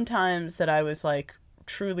some times that I was, like,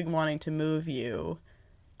 truly wanting to move you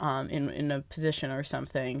in a position or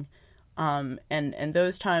something, and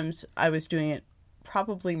those times I was doing it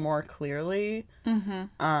probably more clearly.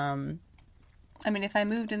 I mean, if I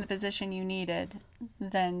moved in the position you needed,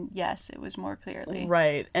 then yes, it was more clearly.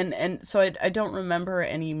 Right. And so I don't remember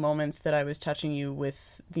any moments that I was touching you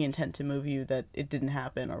with the intent to move you that it didn't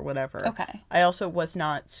happen or whatever. Okay. I also was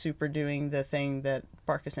not super doing the thing that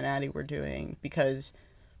Barkus and Addie were doing because,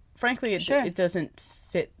 frankly, it doesn't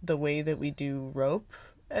fit the way that we do rope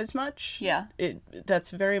as much. Yeah. That's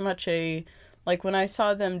very much a, like, when I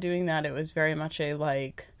saw them doing that, it was very much a,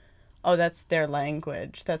 like, oh, that's their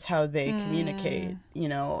language. That's how they communicate. You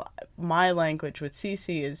know, my language with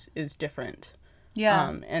Cece is different. Yeah.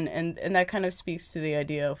 And that kind of speaks to the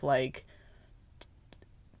idea of, like,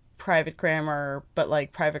 private grammar, but,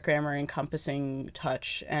 like, private grammar encompassing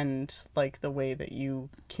touch and, like, the way that you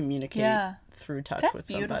communicate through touch with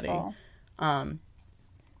somebody. Beautiful.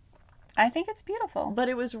 I think it's beautiful. But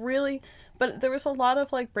it was really, but there was a lot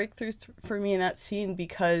of, like, breakthroughs for me in that scene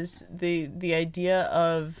because the idea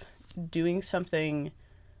of doing something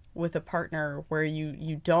with a partner where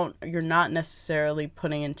you're not necessarily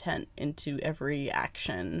putting intent into every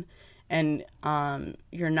action, and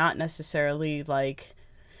you're not necessarily, like,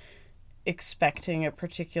 expecting a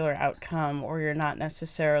particular outcome, or you're not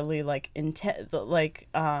necessarily, like,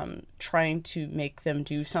 trying to make them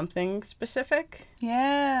do something specific.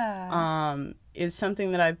 Is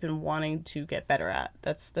something that I've been wanting to get better at.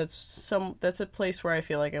 That's a place where I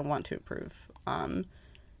feel like I want to improve.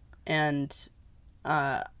 And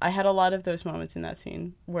I had a lot of those moments in that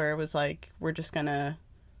scene where it was like, we're just gonna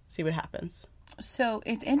see what happens. So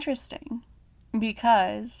it's interesting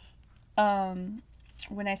because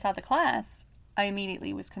when I saw the class, I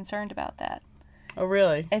immediately was concerned about that. Oh,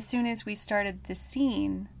 really? As soon as we started the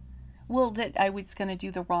scene, that I was going to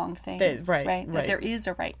do the wrong thing. Right. That there is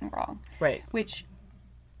a right and wrong. Right. Which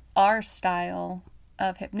our style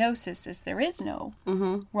of hypnosis is there is no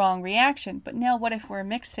wrong reaction. But now what if we're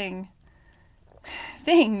mixing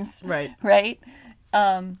things? Right. Right?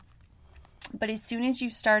 But as soon as you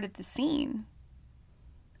started the scene,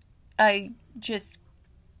 I just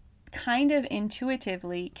kind of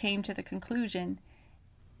intuitively came to the conclusion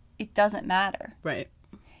it doesn't matter. Right.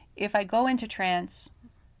 If I go into trance,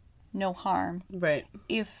 no harm. Right.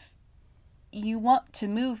 If you want to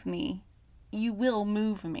move me, you will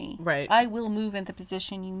move me. Right. I will move in the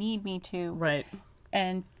position you need me to. Right.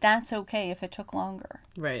 And that's okay if it took longer.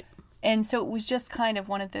 Right. And so it was just kind of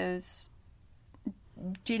one of those,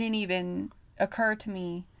 didn't even occur to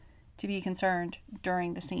me to be concerned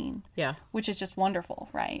during the scene. Yeah. Which is just wonderful,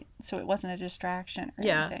 right? So it wasn't a distraction or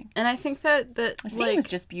anything. And I think that the scene was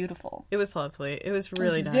just beautiful. It was lovely. It was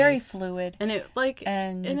really nice. Very fluid. And it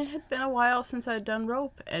and it had been a while since I'd done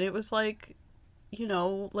rope, and it was like, you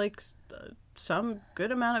know, like some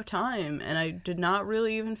good amount of time, and I did not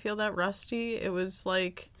really even feel that rusty. It was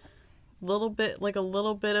like a little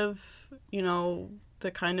bit of, you know, the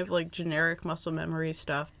kind of like generic muscle memory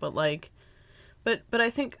stuff, but like But I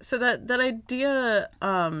think, so that idea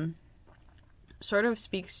sort of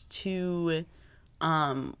speaks to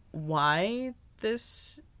why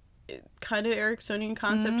this kind of Ericksonian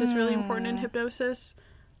concept is really important in hypnosis.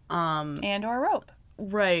 And or rope.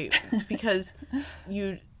 Right, because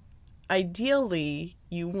ideally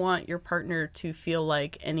you want your partner to feel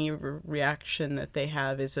like any reaction that they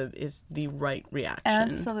have is the right reaction.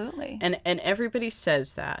 Absolutely. And everybody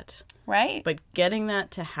says that. Right. But getting that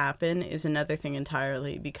to happen is another thing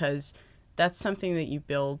entirely, because that's something that you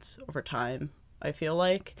build over time. I feel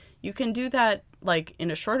like you can do that like in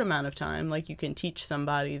a short amount of time. Like you can teach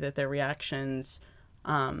somebody that their reactions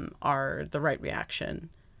are the right reaction.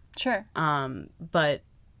 Sure. But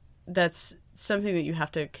that's something that you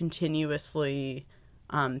have to continuously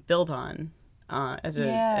build on as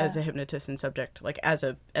a hypnotist and subject, like as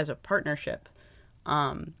a partnership.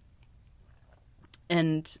 And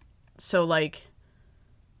so like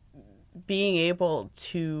being able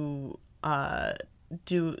to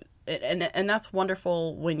do and that's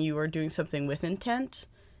wonderful when you are doing something with intent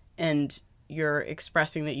and you're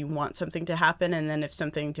expressing that you want something to happen, and then if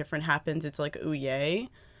something different happens, it's like, ooh, yay.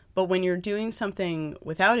 But when you're doing something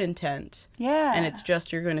without intent, and it's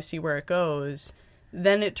just you're going to see where it goes,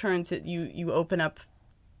 then it turns it you open up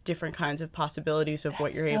different kinds of possibilities of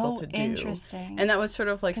what you're able to do. Interesting. And that was sort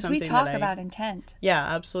of like something we talk about intent. Yeah,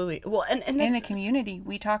 absolutely. Well, and in the community,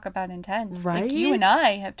 we talk about intent. Right. Like you and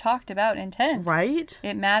I have talked about intent. Right.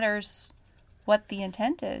 It matters what the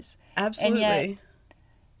intent is. Absolutely. And yet,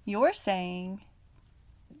 you're saying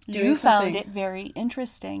you found it very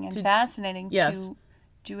interesting and fascinating to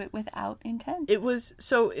do it without intent. It was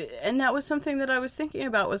so, and that was something that I was thinking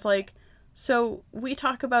about, was like, so we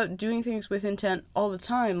talk about doing things with intent all the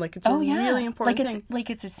time, like it's a really important thing. Like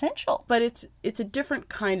it's essential. But it's a different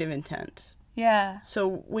kind of intent. Yeah.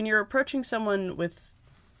 So when you're approaching someone with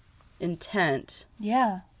intent,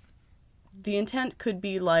 the intent could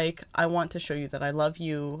be like, I want to show you that I love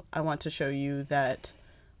you. I want to show you that,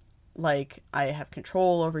 like, I have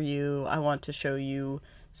control over you. I want to show you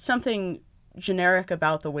something generic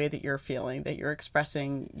about the way that you're feeling, that you're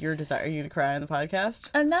expressing your desire. Are you going to cry on the podcast?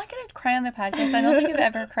 I'm not going to cry on the podcast. I don't think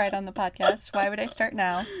I've ever cried on the podcast. Why would I start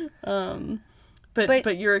now?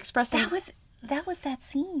 But you're expressing... That was that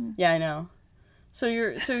scene. Yeah, I know. So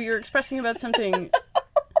you're expressing about something...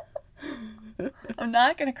 I'm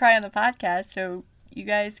not going to cry on the podcast, so you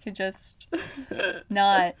guys could just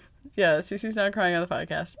not... Yeah, Cece's not crying on the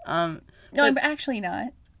podcast. No, I'm actually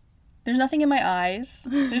not. There's nothing in my eyes.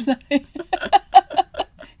 There's nothing.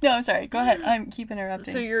 No, I'm sorry. Go ahead. I keep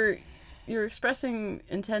interrupting. So you're expressing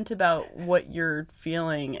intent about what you're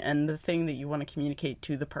feeling and the thing that you want to communicate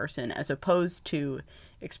to the person, as opposed to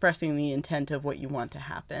expressing the intent of what you want to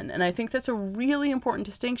happen. And I think that's a really important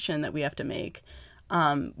distinction that we have to make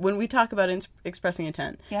when we talk about expressing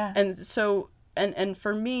intent. Yeah. And so, and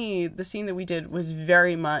for me, the scene that we did was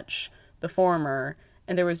very much the former,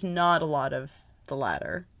 and there was not a lot of the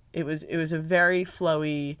latter. It was a very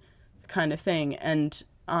flowy kind of thing, and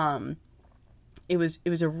it was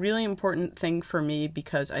a really important thing for me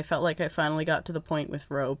because I felt like I finally got to the point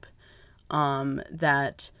with rope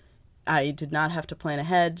that I did not have to plan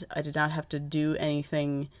ahead. I did not have to do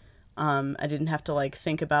anything. I didn't have to like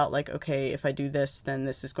think about like, okay, if I do this, then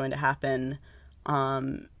this is going to happen.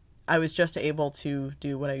 I was just able to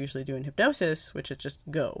do what I usually do in hypnosis, which is just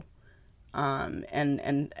go. And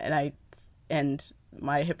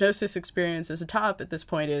my hypnosis experience as a top at this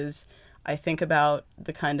point is I think about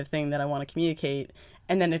the kind of thing that I want to communicate,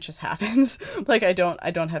 and then it just happens. Like I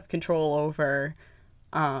don't have control over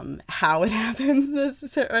how it happens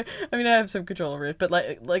necessarily. I mean, I have some control over it, but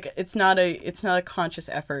like it's not a conscious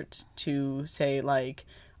effort to say like,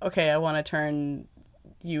 okay, I want to turn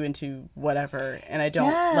you into whatever, and I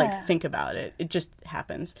don't like think about it. It just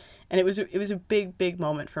happens. And it was a big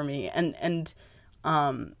moment for me, and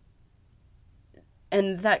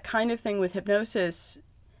that kind of thing with hypnosis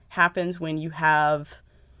happens when you have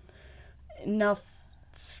enough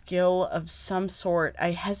skill of some sort.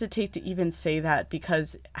 I hesitate to even say that,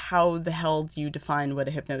 because how the hell do you define what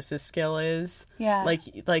a hypnosis skill is? Yeah.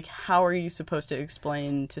 Like how are you supposed to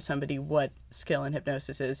explain to somebody what skill in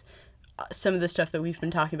hypnosis is? Some of the stuff that we've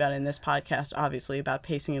been talking about in this podcast, obviously, about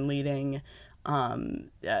pacing and leading,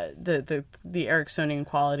 the Ericksonian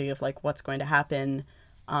quality of like what's going to happen,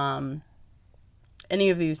 any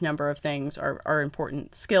of these number of things are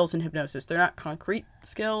important skills in hypnosis. They're not concrete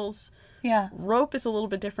skills. Yeah. Rope is a little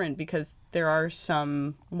bit different because there are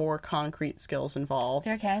some more concrete skills involved.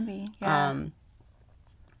 There can be, yeah.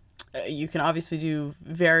 You can obviously do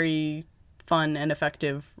very fun and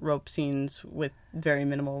effective rope scenes with very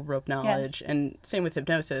minimal rope knowledge, and same with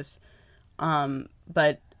hypnosis.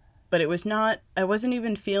 But it was not, I wasn't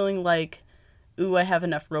even feeling like, ooh, I have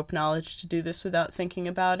enough rope knowledge to do this without thinking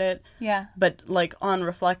about it. Yeah. But like on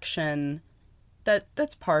reflection,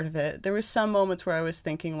 that's part of it. There was some moments where I was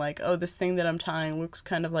thinking like, oh, this thing that I'm tying looks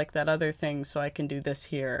kind of like that other thing, so I can do this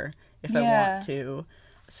here if I want to.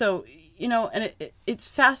 So, you know, and it's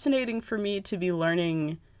fascinating for me to be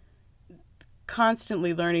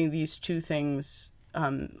constantly learning these two things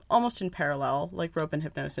almost in parallel, like rope and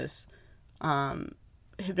hypnosis.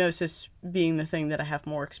 Hypnosis being the thing that I have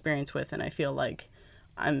more experience with, and I feel like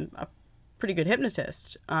I'm pretty good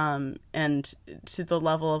hypnotist. And to the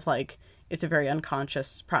level of like, it's a very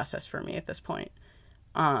unconscious process for me at this point.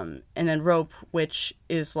 And then rope, which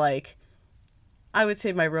is like, I would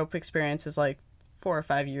say my rope experience is like 4 or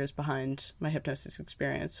 5 years behind my hypnosis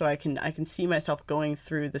experience. So I can see myself going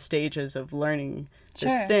through the stages of learning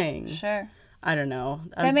this thing. Sure. I don't know.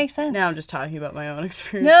 That makes sense. Now I'm just talking about my own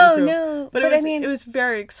experience. No. But it was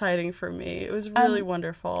very exciting for me. It was really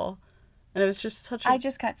wonderful. And it was just such I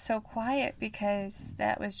just got so quiet because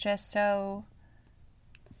that was just so...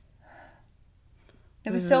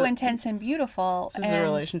 It was so intense and beautiful. This is a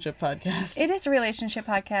relationship podcast. It is a relationship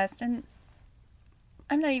podcast, and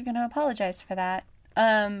I'm not even going to apologize for that.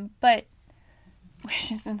 But,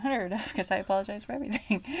 which is unheard of because I apologize for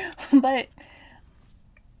everything. But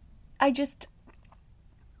I guess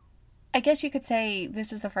you could say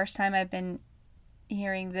this is the first time I've been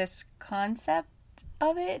hearing this concept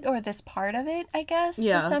of it, or this part of it, I guess,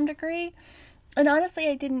 to some degree. And honestly,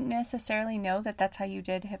 I didn't necessarily know that that's how you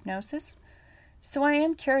did hypnosis. So I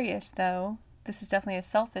am curious, though. This is definitely a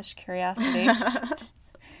selfish curiosity.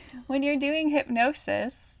 When you're doing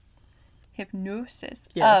hypnosis.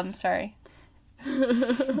 Yes. Sorry.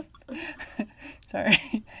 Sorry,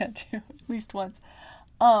 I had to at least once.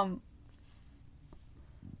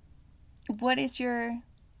 What is your...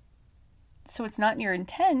 So it's not your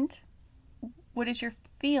intent. What is your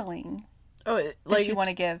feeling that you want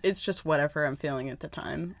to give? It's just whatever I'm feeling at the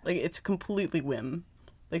time. Like, it's completely whim.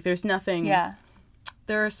 Like, there's nothing... Yeah.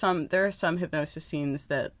 There are some hypnosis scenes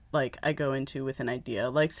that, like, I go into with an idea.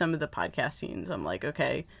 Like, some of the podcast scenes, I'm like,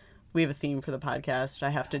 okay, we have a theme for the podcast. I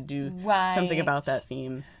have to do something about that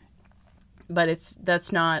theme. But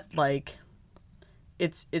that's not, like...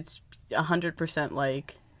 It's 100%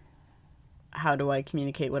 like, how do I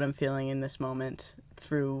communicate what I'm feeling in this moment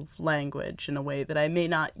through language in a way that I may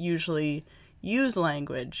not usually use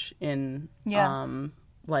language in,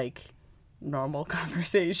 like, normal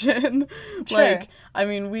conversation. Sure. Like, I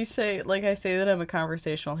mean, I say that I'm a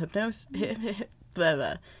conversational hypnotist.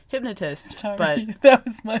 Sorry, but that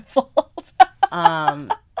was my fault.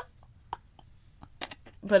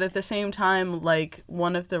 But at the same time, like,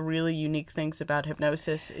 one of the really unique things about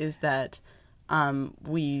hypnosis is that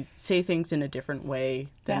we say things in a different way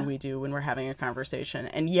than we do when we're having a conversation.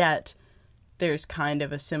 And yet, there's kind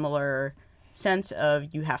of a similar sense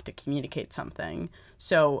of you have to communicate something.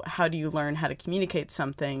 So how do you learn how to communicate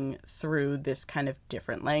something through this kind of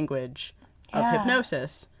different language of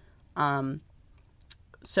hypnosis?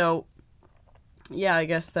 So, yeah, I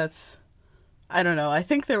guess that's... I don't know. I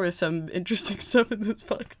think there was some interesting stuff in this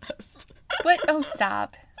podcast. But,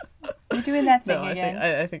 stop. You're doing that thing again.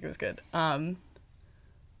 I think it was good.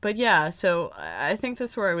 But yeah, so I think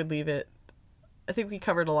that's where I would leave it. I think we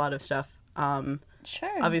covered a lot of stuff.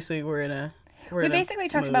 Sure. Obviously, we basically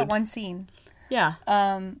talked about one scene. Yeah.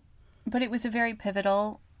 But it was a very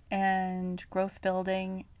pivotal and growth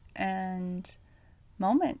building and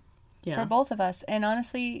moment for both of us. And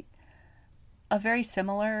honestly, a very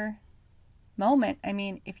similar moment. I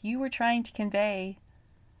mean, if you were trying to convey,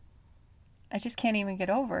 I just can't even get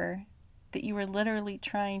over that you were literally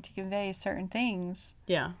trying to convey certain things.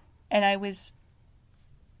 Yeah. And I was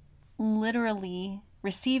literally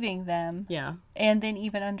receiving them. Yeah. And then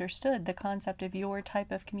even understood the concept of your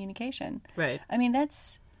type of communication. Right. I mean,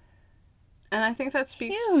 that's... And I think that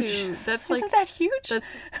speaks huge. to... Isn't that huge?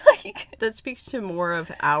 That speaks to more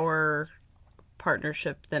of our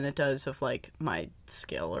partnership than it does of, like, my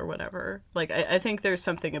skill or whatever. Like, I think there's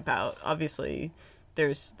something about... Obviously, there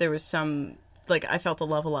was some... Like, I felt a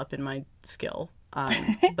level up in my skill.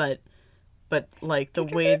 But like, the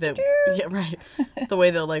way that... Yeah, right. The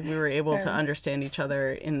way that, like, we were able to understand each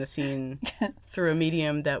other in the scene through a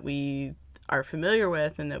medium that we are familiar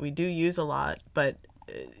with and that we do use a lot, but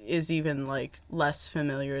is even, like, less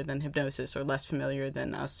familiar than hypnosis or less familiar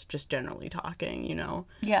than us just generally talking, you know?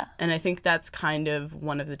 Yeah. And I think that's kind of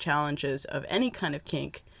one of the challenges of any kind of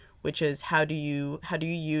kink, which is how do you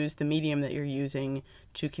use the medium that you're using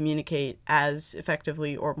to communicate as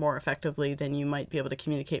effectively or more effectively than you might be able to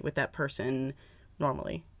communicate with that person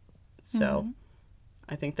normally. So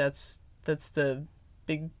I think that's the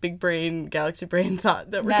big brain, galaxy brain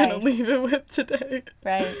thought that we're going to leave it with today.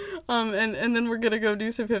 Right. And then we're going to go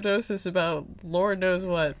do some hypnosis about Lord knows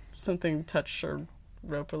what, something touch or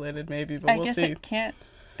rope related maybe, but we'll see. I guess it can't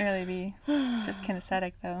really be just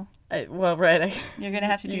kinesthetic though. You're going to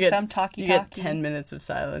have to do some talky-talky. You get 10 minutes of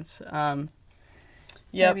silence.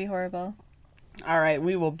 Yep. That'd be horrible. All right,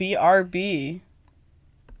 we will BRB.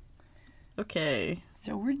 Okay.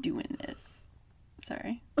 So we're doing this.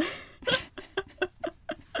 Sorry.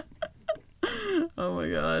 Oh my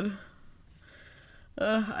god.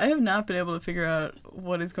 I have not been able to figure out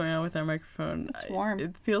what is going on with our microphone. It's warm.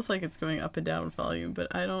 It feels like it's going up and down volume, but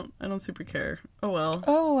I don't super care. Oh well.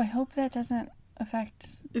 Oh, I hope that doesn't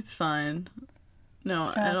affect. It's fine.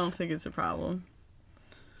 No, Stuff. I don't think it's a problem.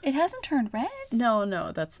 It hasn't turned red?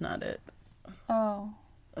 No, that's not it. Oh.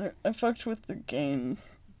 I fucked with the gain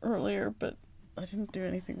earlier, but I didn't do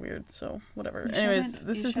anything weird, so whatever. You Anyways,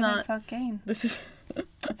 this is not... fuck gain. This is...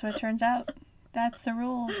 That's what it turns out. That's the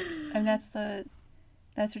rules. And that's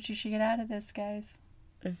what you should get out of this, guys.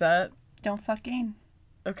 Is that... Don't fuck gain.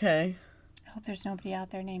 Okay. I hope there's nobody out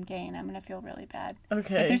there named Gain. I'm gonna feel really bad.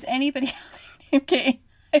 Okay. If there's anybody out there named Gain,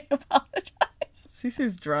 I apologize.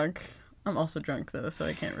 Cece's drunk. I'm also drunk, though, so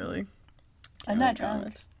I can't really... I'm not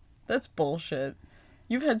drunk. That's bullshit.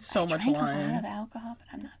 You've had so much wine. I drank a lot of alcohol, but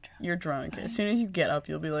I'm not drunk. You're drunk. As soon as you get up,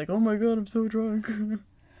 you'll be like, oh my god, I'm so drunk.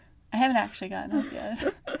 I haven't actually gotten up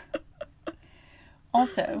yet.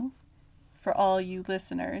 Also, for all you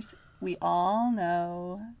listeners, we all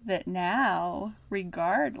know that now,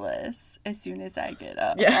 regardless, as soon as I get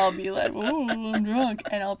up, I'll be like, oh, I'm drunk.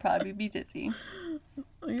 And I'll probably be dizzy.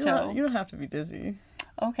 You don't have to be dizzy.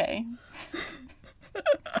 Okay.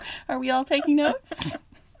 Are we all taking notes?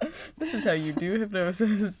 This is how you do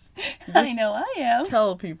hypnosis. I know I am.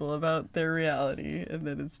 Tell people about their reality, and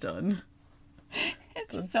then it's done.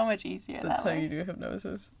 It's just so much easier That's that way. how you do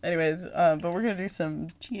hypnosis. Anyways, but we're gonna do some...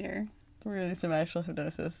 Cheater. We're gonna do some actual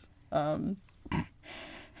hypnosis. I'm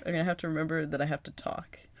gonna have to remember that I have to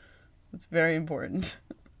talk. It's very important.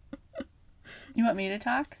 You want me to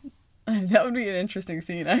talk? That would be an interesting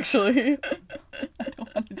scene, actually. I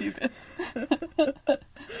don't want to do this. I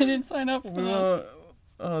didn't sign up for this.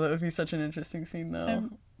 Oh, that would be such an interesting scene, though.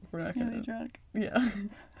 We're not really drunk. Yeah.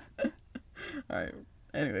 Alright.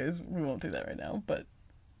 Anyways, we won't do that right now, but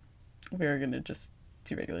we are going to just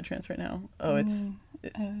do regular trance right now. Oh,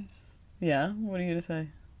 Yeah? What are you going to say?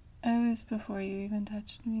 I was, before you even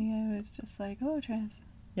touched me, I was just like, oh, trance.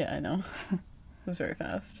 Yeah, I know. It was very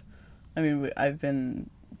fast. I mean, I've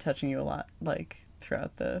been touching you a lot, like,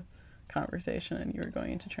 throughout the conversation, and you were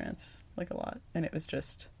going into trance, like, a lot. And it was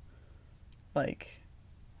just, like...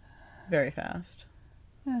 very fast.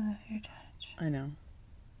 I love your touch. I know.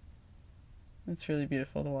 It's really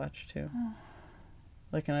beautiful to watch, too. Oh.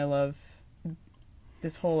 Like, and I love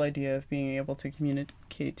this whole idea of being able to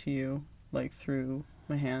communicate to you, like, through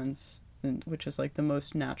my hands, which is, like, the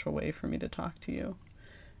most natural way for me to talk to you.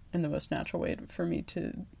 And the most natural way for me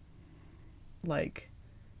to, like,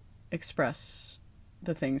 express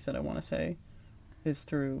the things that I want to say is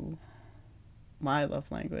through my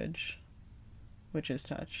love language, which is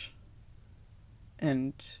touch.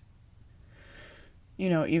 And, you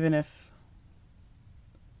know, even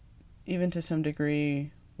to some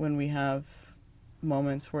degree, when we have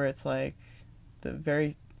moments where it's like the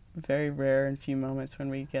very, very rare and few moments when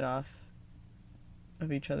we get off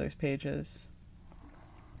of each other's pages,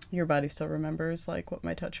 your body still remembers, like, what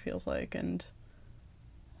my touch feels like, and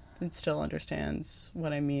it still understands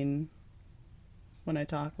what I mean when I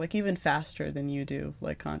talk, like, even faster than you do,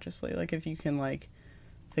 like, consciously. Like, if you can, like,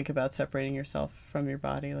 think about separating yourself from your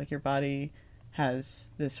body, like, your body has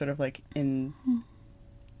this sort of, like,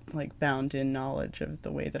 bound in knowledge of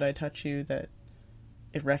the way that I touch you, that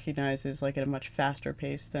it recognizes, like, at a much faster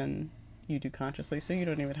pace than you do consciously, so you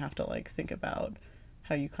don't even have to, like, think about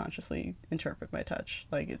how you consciously interpret my touch.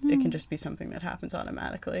 Like, it can just be something that happens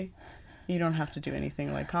automatically. You don't have to do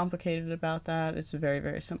anything, like, complicated about that. It's a very,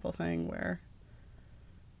 very simple thing where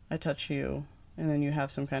I touch you, and then you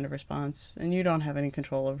have some kind of response, and you don't have any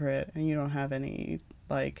control over it, and you don't have any,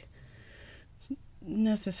 like,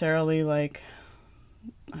 necessarily, like,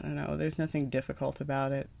 I don't know, there's nothing difficult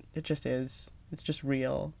about it. It just is. It's just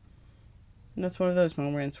real. And that's one of those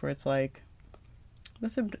moments where it's like,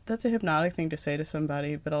 that's a hypnotic thing to say to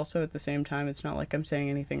somebody, but also at the same time, it's not like I'm saying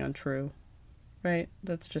anything untrue, right?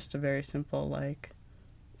 That's just a very simple, like,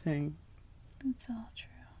 thing. It's all true.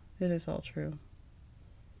 It is all true.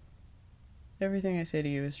 Everything I say to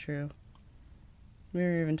you is true. We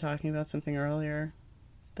were even talking about something earlier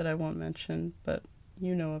that I won't mention, but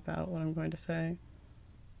you know about what I'm going to say,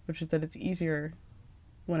 which is that it's easier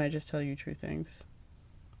when I just tell you true things.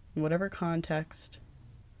 In whatever context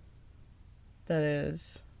that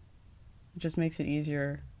is, it just makes it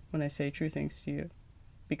easier when I say true things to you,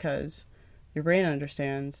 because your brain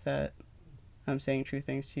understands that I'm saying true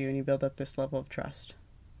things to you, and you build up this level of trust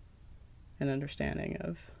and understanding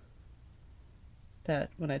of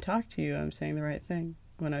that when I talk to you, I'm saying the right thing.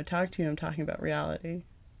 When I talk to you, I'm talking about reality.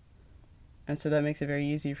 And so that makes it very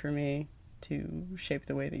easy for me to shape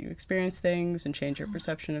the way that you experience things and change your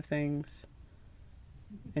perception of things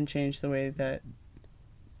and change the way that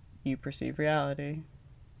you perceive reality.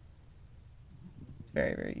 It's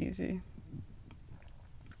very, very easy.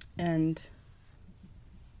 And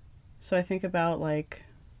so I think about, like,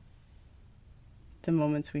 the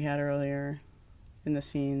moments we had earlier in the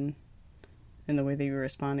scene and the way that you were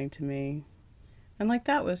responding to me. And, like,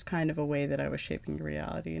 that was kind of a way that I was shaping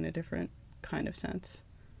reality in a different kind of sense.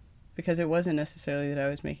 Because it wasn't necessarily that I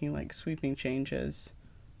was making, like, sweeping changes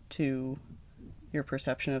to your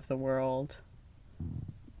perception of the world.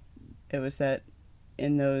 It was that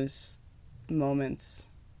in those moments,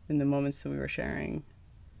 in the moments that we were sharing,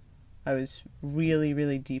 I was really,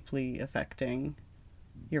 really deeply affecting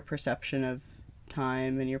your perception of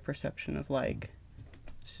time and your perception of, like,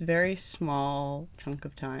 this very small chunk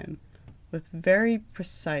of time with very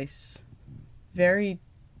precise, very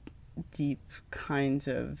deep kinds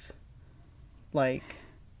of, like,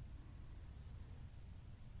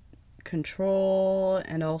 control,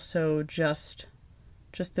 and also just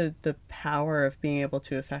the power of being able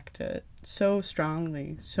to affect it so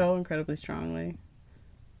strongly, so incredibly strongly.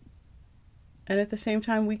 And at the same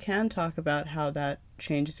time, we can talk about how that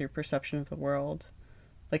changes your perception of the world.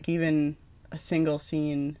 Like, even a single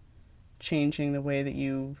scene changing the way that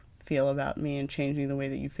you feel about me, and changing the way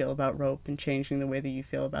that you feel about rope, and changing the way that you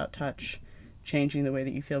feel about touch, changing the way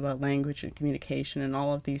that you feel about language and communication and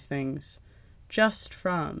all of these things, just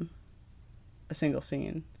from a single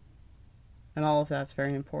scene. And all of that's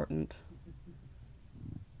very important.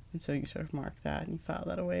 And so you sort of mark that and you file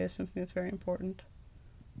that away as something that's very important.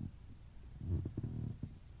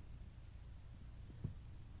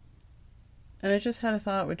 And I just had a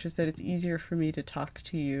thought, which is that it's easier for me to talk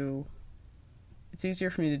to you. It's easier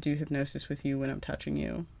for me to do hypnosis with you when I'm touching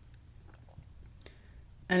you.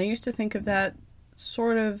 And I used to think of that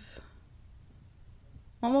sort of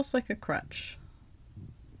almost like a crutch.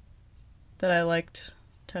 That I liked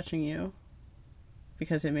touching you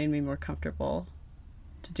because it made me more comfortable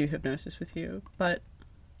to do hypnosis with you. But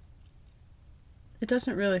it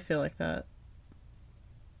doesn't really feel like that.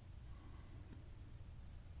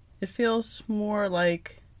 It feels more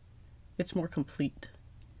like it's more complete.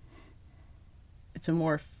 It's a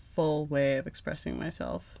more full way of expressing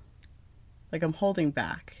myself. Like, I'm holding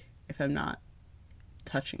back if I'm not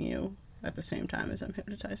touching you at the same time as I'm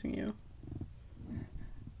hypnotizing you.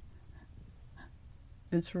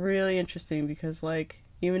 It's really interesting because, like,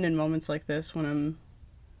 even in moments like this when I'm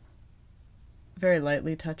very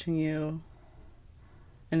lightly touching you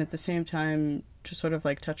and at the same time just sort of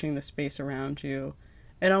like touching the space around you,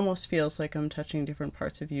 it almost feels like I'm touching different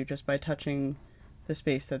parts of you just by touching the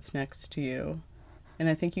space that's next to you. And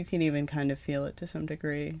I think you can even kind of feel it to some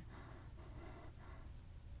degree,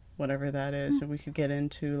 whatever that is. And we could get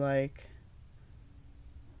into, like,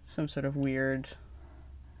 some sort of weird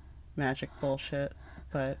magic bullshit,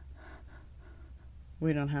 but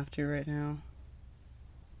we don't have to right now.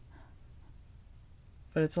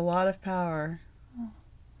 But it's a lot of power,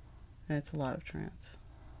 and it's a lot of trance.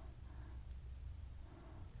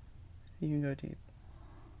 You can go deep.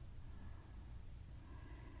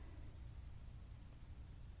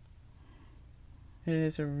 It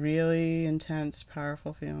is a really intense,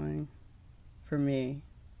 powerful feeling for me.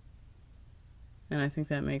 And I think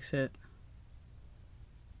that makes it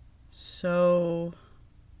so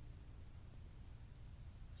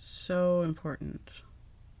important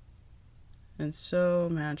and so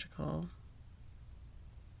magical.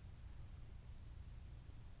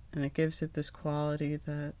 And it gives it this quality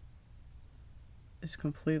that is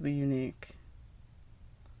completely unique.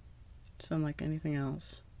 It's unlike anything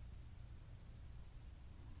else.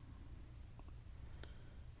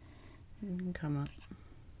 You can come up.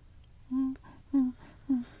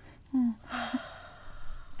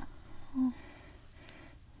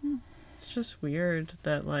 It's just weird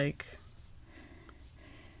that, like,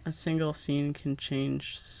 a single scene can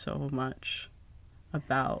change so much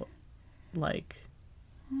about, like,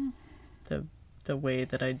 the way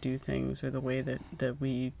that I do things, or the way that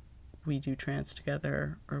we do trance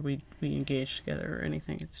together, or we engage together, or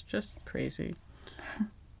anything. It's just crazy.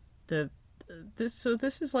 This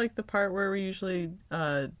is like the part where we usually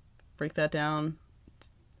break that down.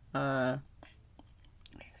 I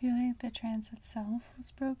feel like the trance itself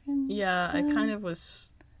was broken. Yeah, I kind of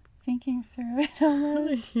was thinking through it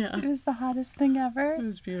almost. Yeah. It was the hottest thing ever. It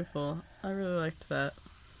was beautiful. I really liked that.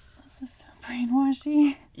 This is so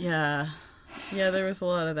brainwashy. Yeah. Yeah, there was a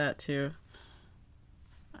lot of that too.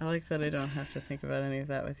 I like that I don't have to think about any of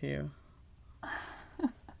that with you.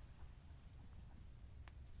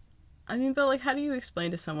 I mean, but, like, how do you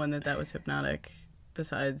explain to someone that was hypnotic?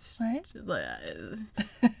 Besides, what?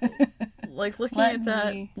 Like looking at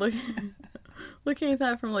that, looking at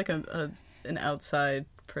that from, like, an outside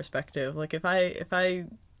perspective. Like if I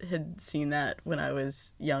had seen that when I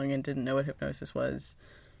was young and didn't know what hypnosis was,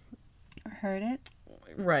 or heard it,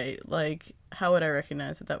 right? Like how would I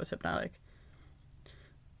recognize that was hypnotic?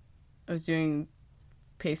 I was doing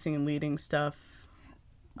pacing and leading stuff.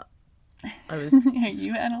 I was. Are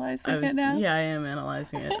you analyzing it now? Yeah, I am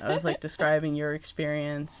analyzing it. I was like describing your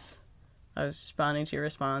experience. I was responding to your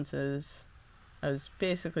responses. I was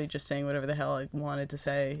basically just saying whatever the hell I wanted to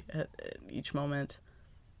say at each moment.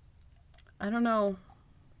 I don't know.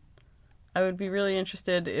 I would be really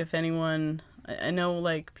interested if anyone... I know,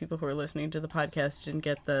 like, people who are listening to the podcast didn't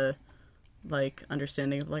get the, like,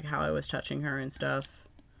 understanding of, like, how I was touching her and stuff.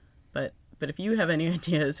 But if you have any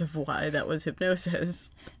ideas of why that was hypnosis,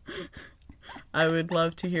 I would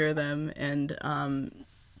love to hear them. And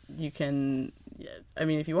you can... I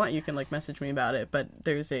mean, if you want, you can, like, message me about it. But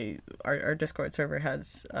there's our Discord server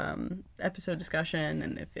has episode discussion.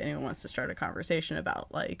 And if anyone wants to start a conversation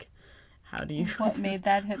about, like... How do you... What made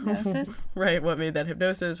that hypnosis? Right, what made that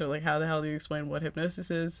hypnosis, or like how the hell do you explain what hypnosis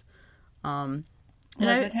is? Was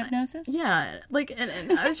it hypnosis? Yeah, like, and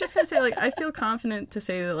I was just gonna say, like, I feel confident to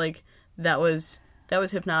say that, like, that was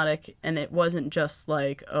hypnotic, and it wasn't just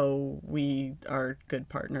like, oh, we are good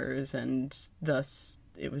partners, and thus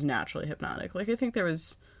it was naturally hypnotic. Like, I think there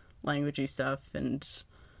was languagey stuff and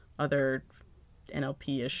other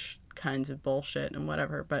NLP-ish kinds of bullshit and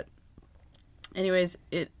whatever, but anyways,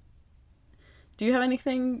 do you have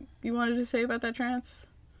anything you wanted to say about that trance?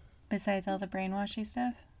 Besides all the brainwashy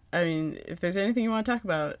stuff? I mean, if there's anything you want to talk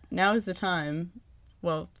about, now is the time.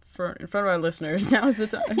 Well, in front of our listeners, now is the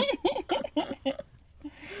time.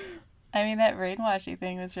 I mean, that brainwashy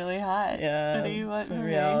thing was really hot. Yeah, what do you want the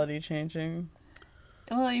reality changing.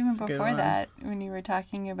 Well, even before that, when you were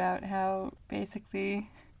talking about how basically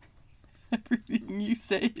everything you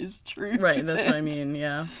say is true. Right, that's what I mean,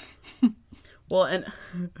 yeah. Well, and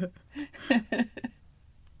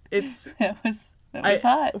that was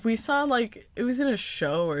hot. We saw, like, it was in a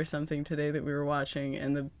show or something today that we were watching,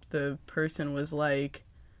 and the person was like,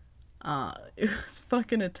 it was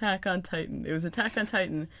fucking Attack on Titan. It was Attack on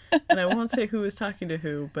Titan, and I won't say who was talking to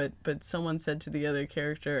who, but someone said to the other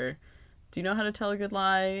character, "Do you know how to tell a good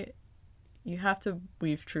lie? You have to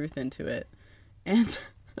weave truth into it." And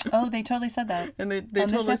oh, they totally said that. And they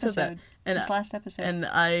totally said that. And this last episode. And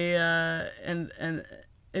I and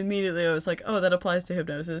immediately I was like, oh, that applies to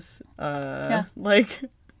hypnosis. Yeah. Like,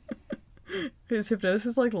 is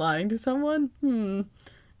hypnosis like lying to someone?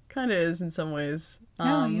 Kind of is in some ways.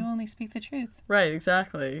 No, you only speak the truth. Right,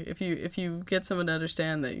 exactly. If you get someone to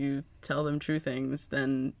understand that you tell them true things,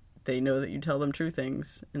 then they know that you tell them true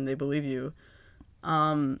things and they believe you.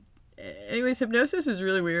 Anyways, hypnosis is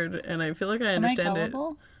really weird, and I feel like I understand it.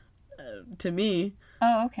 To me.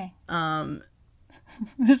 Oh, okay.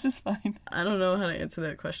 This is fine. I don't know how to answer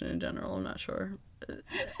that question in general. I'm not sure.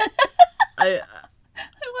 I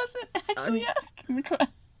wasn't actually asking the question.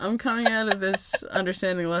 I'm coming out of this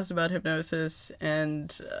understanding less about hypnosis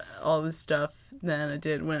and all this stuff than I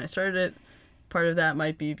did when I started it. Part of that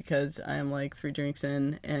might be because I am like 3 drinks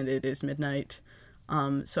in and it is midnight.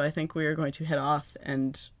 So I think we are going to head off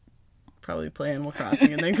and probably play Animal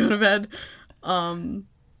Crossing and then go to bed.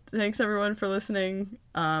 Thanks everyone for listening.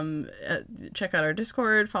 Check out our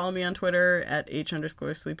Discord. Follow me on Twitter at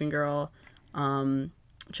 @h_sleepinggirl.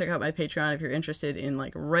 Check out my Patreon if you're interested in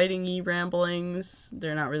like writing ramblings.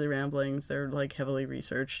 They're not really ramblings. They're like heavily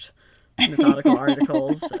researched methodical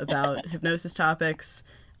articles about hypnosis topics,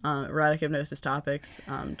 erotic hypnosis topics.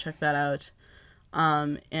 Check that out.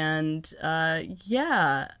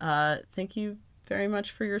 Thank you very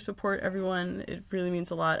much for your support, everyone. It really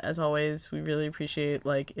means a lot, as always. We really appreciate,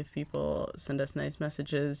 like, if people send us nice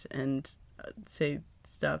messages and say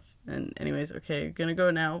stuff. And anyways, okay, gonna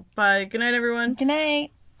go now. Bye. Good night, everyone. Good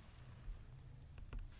night.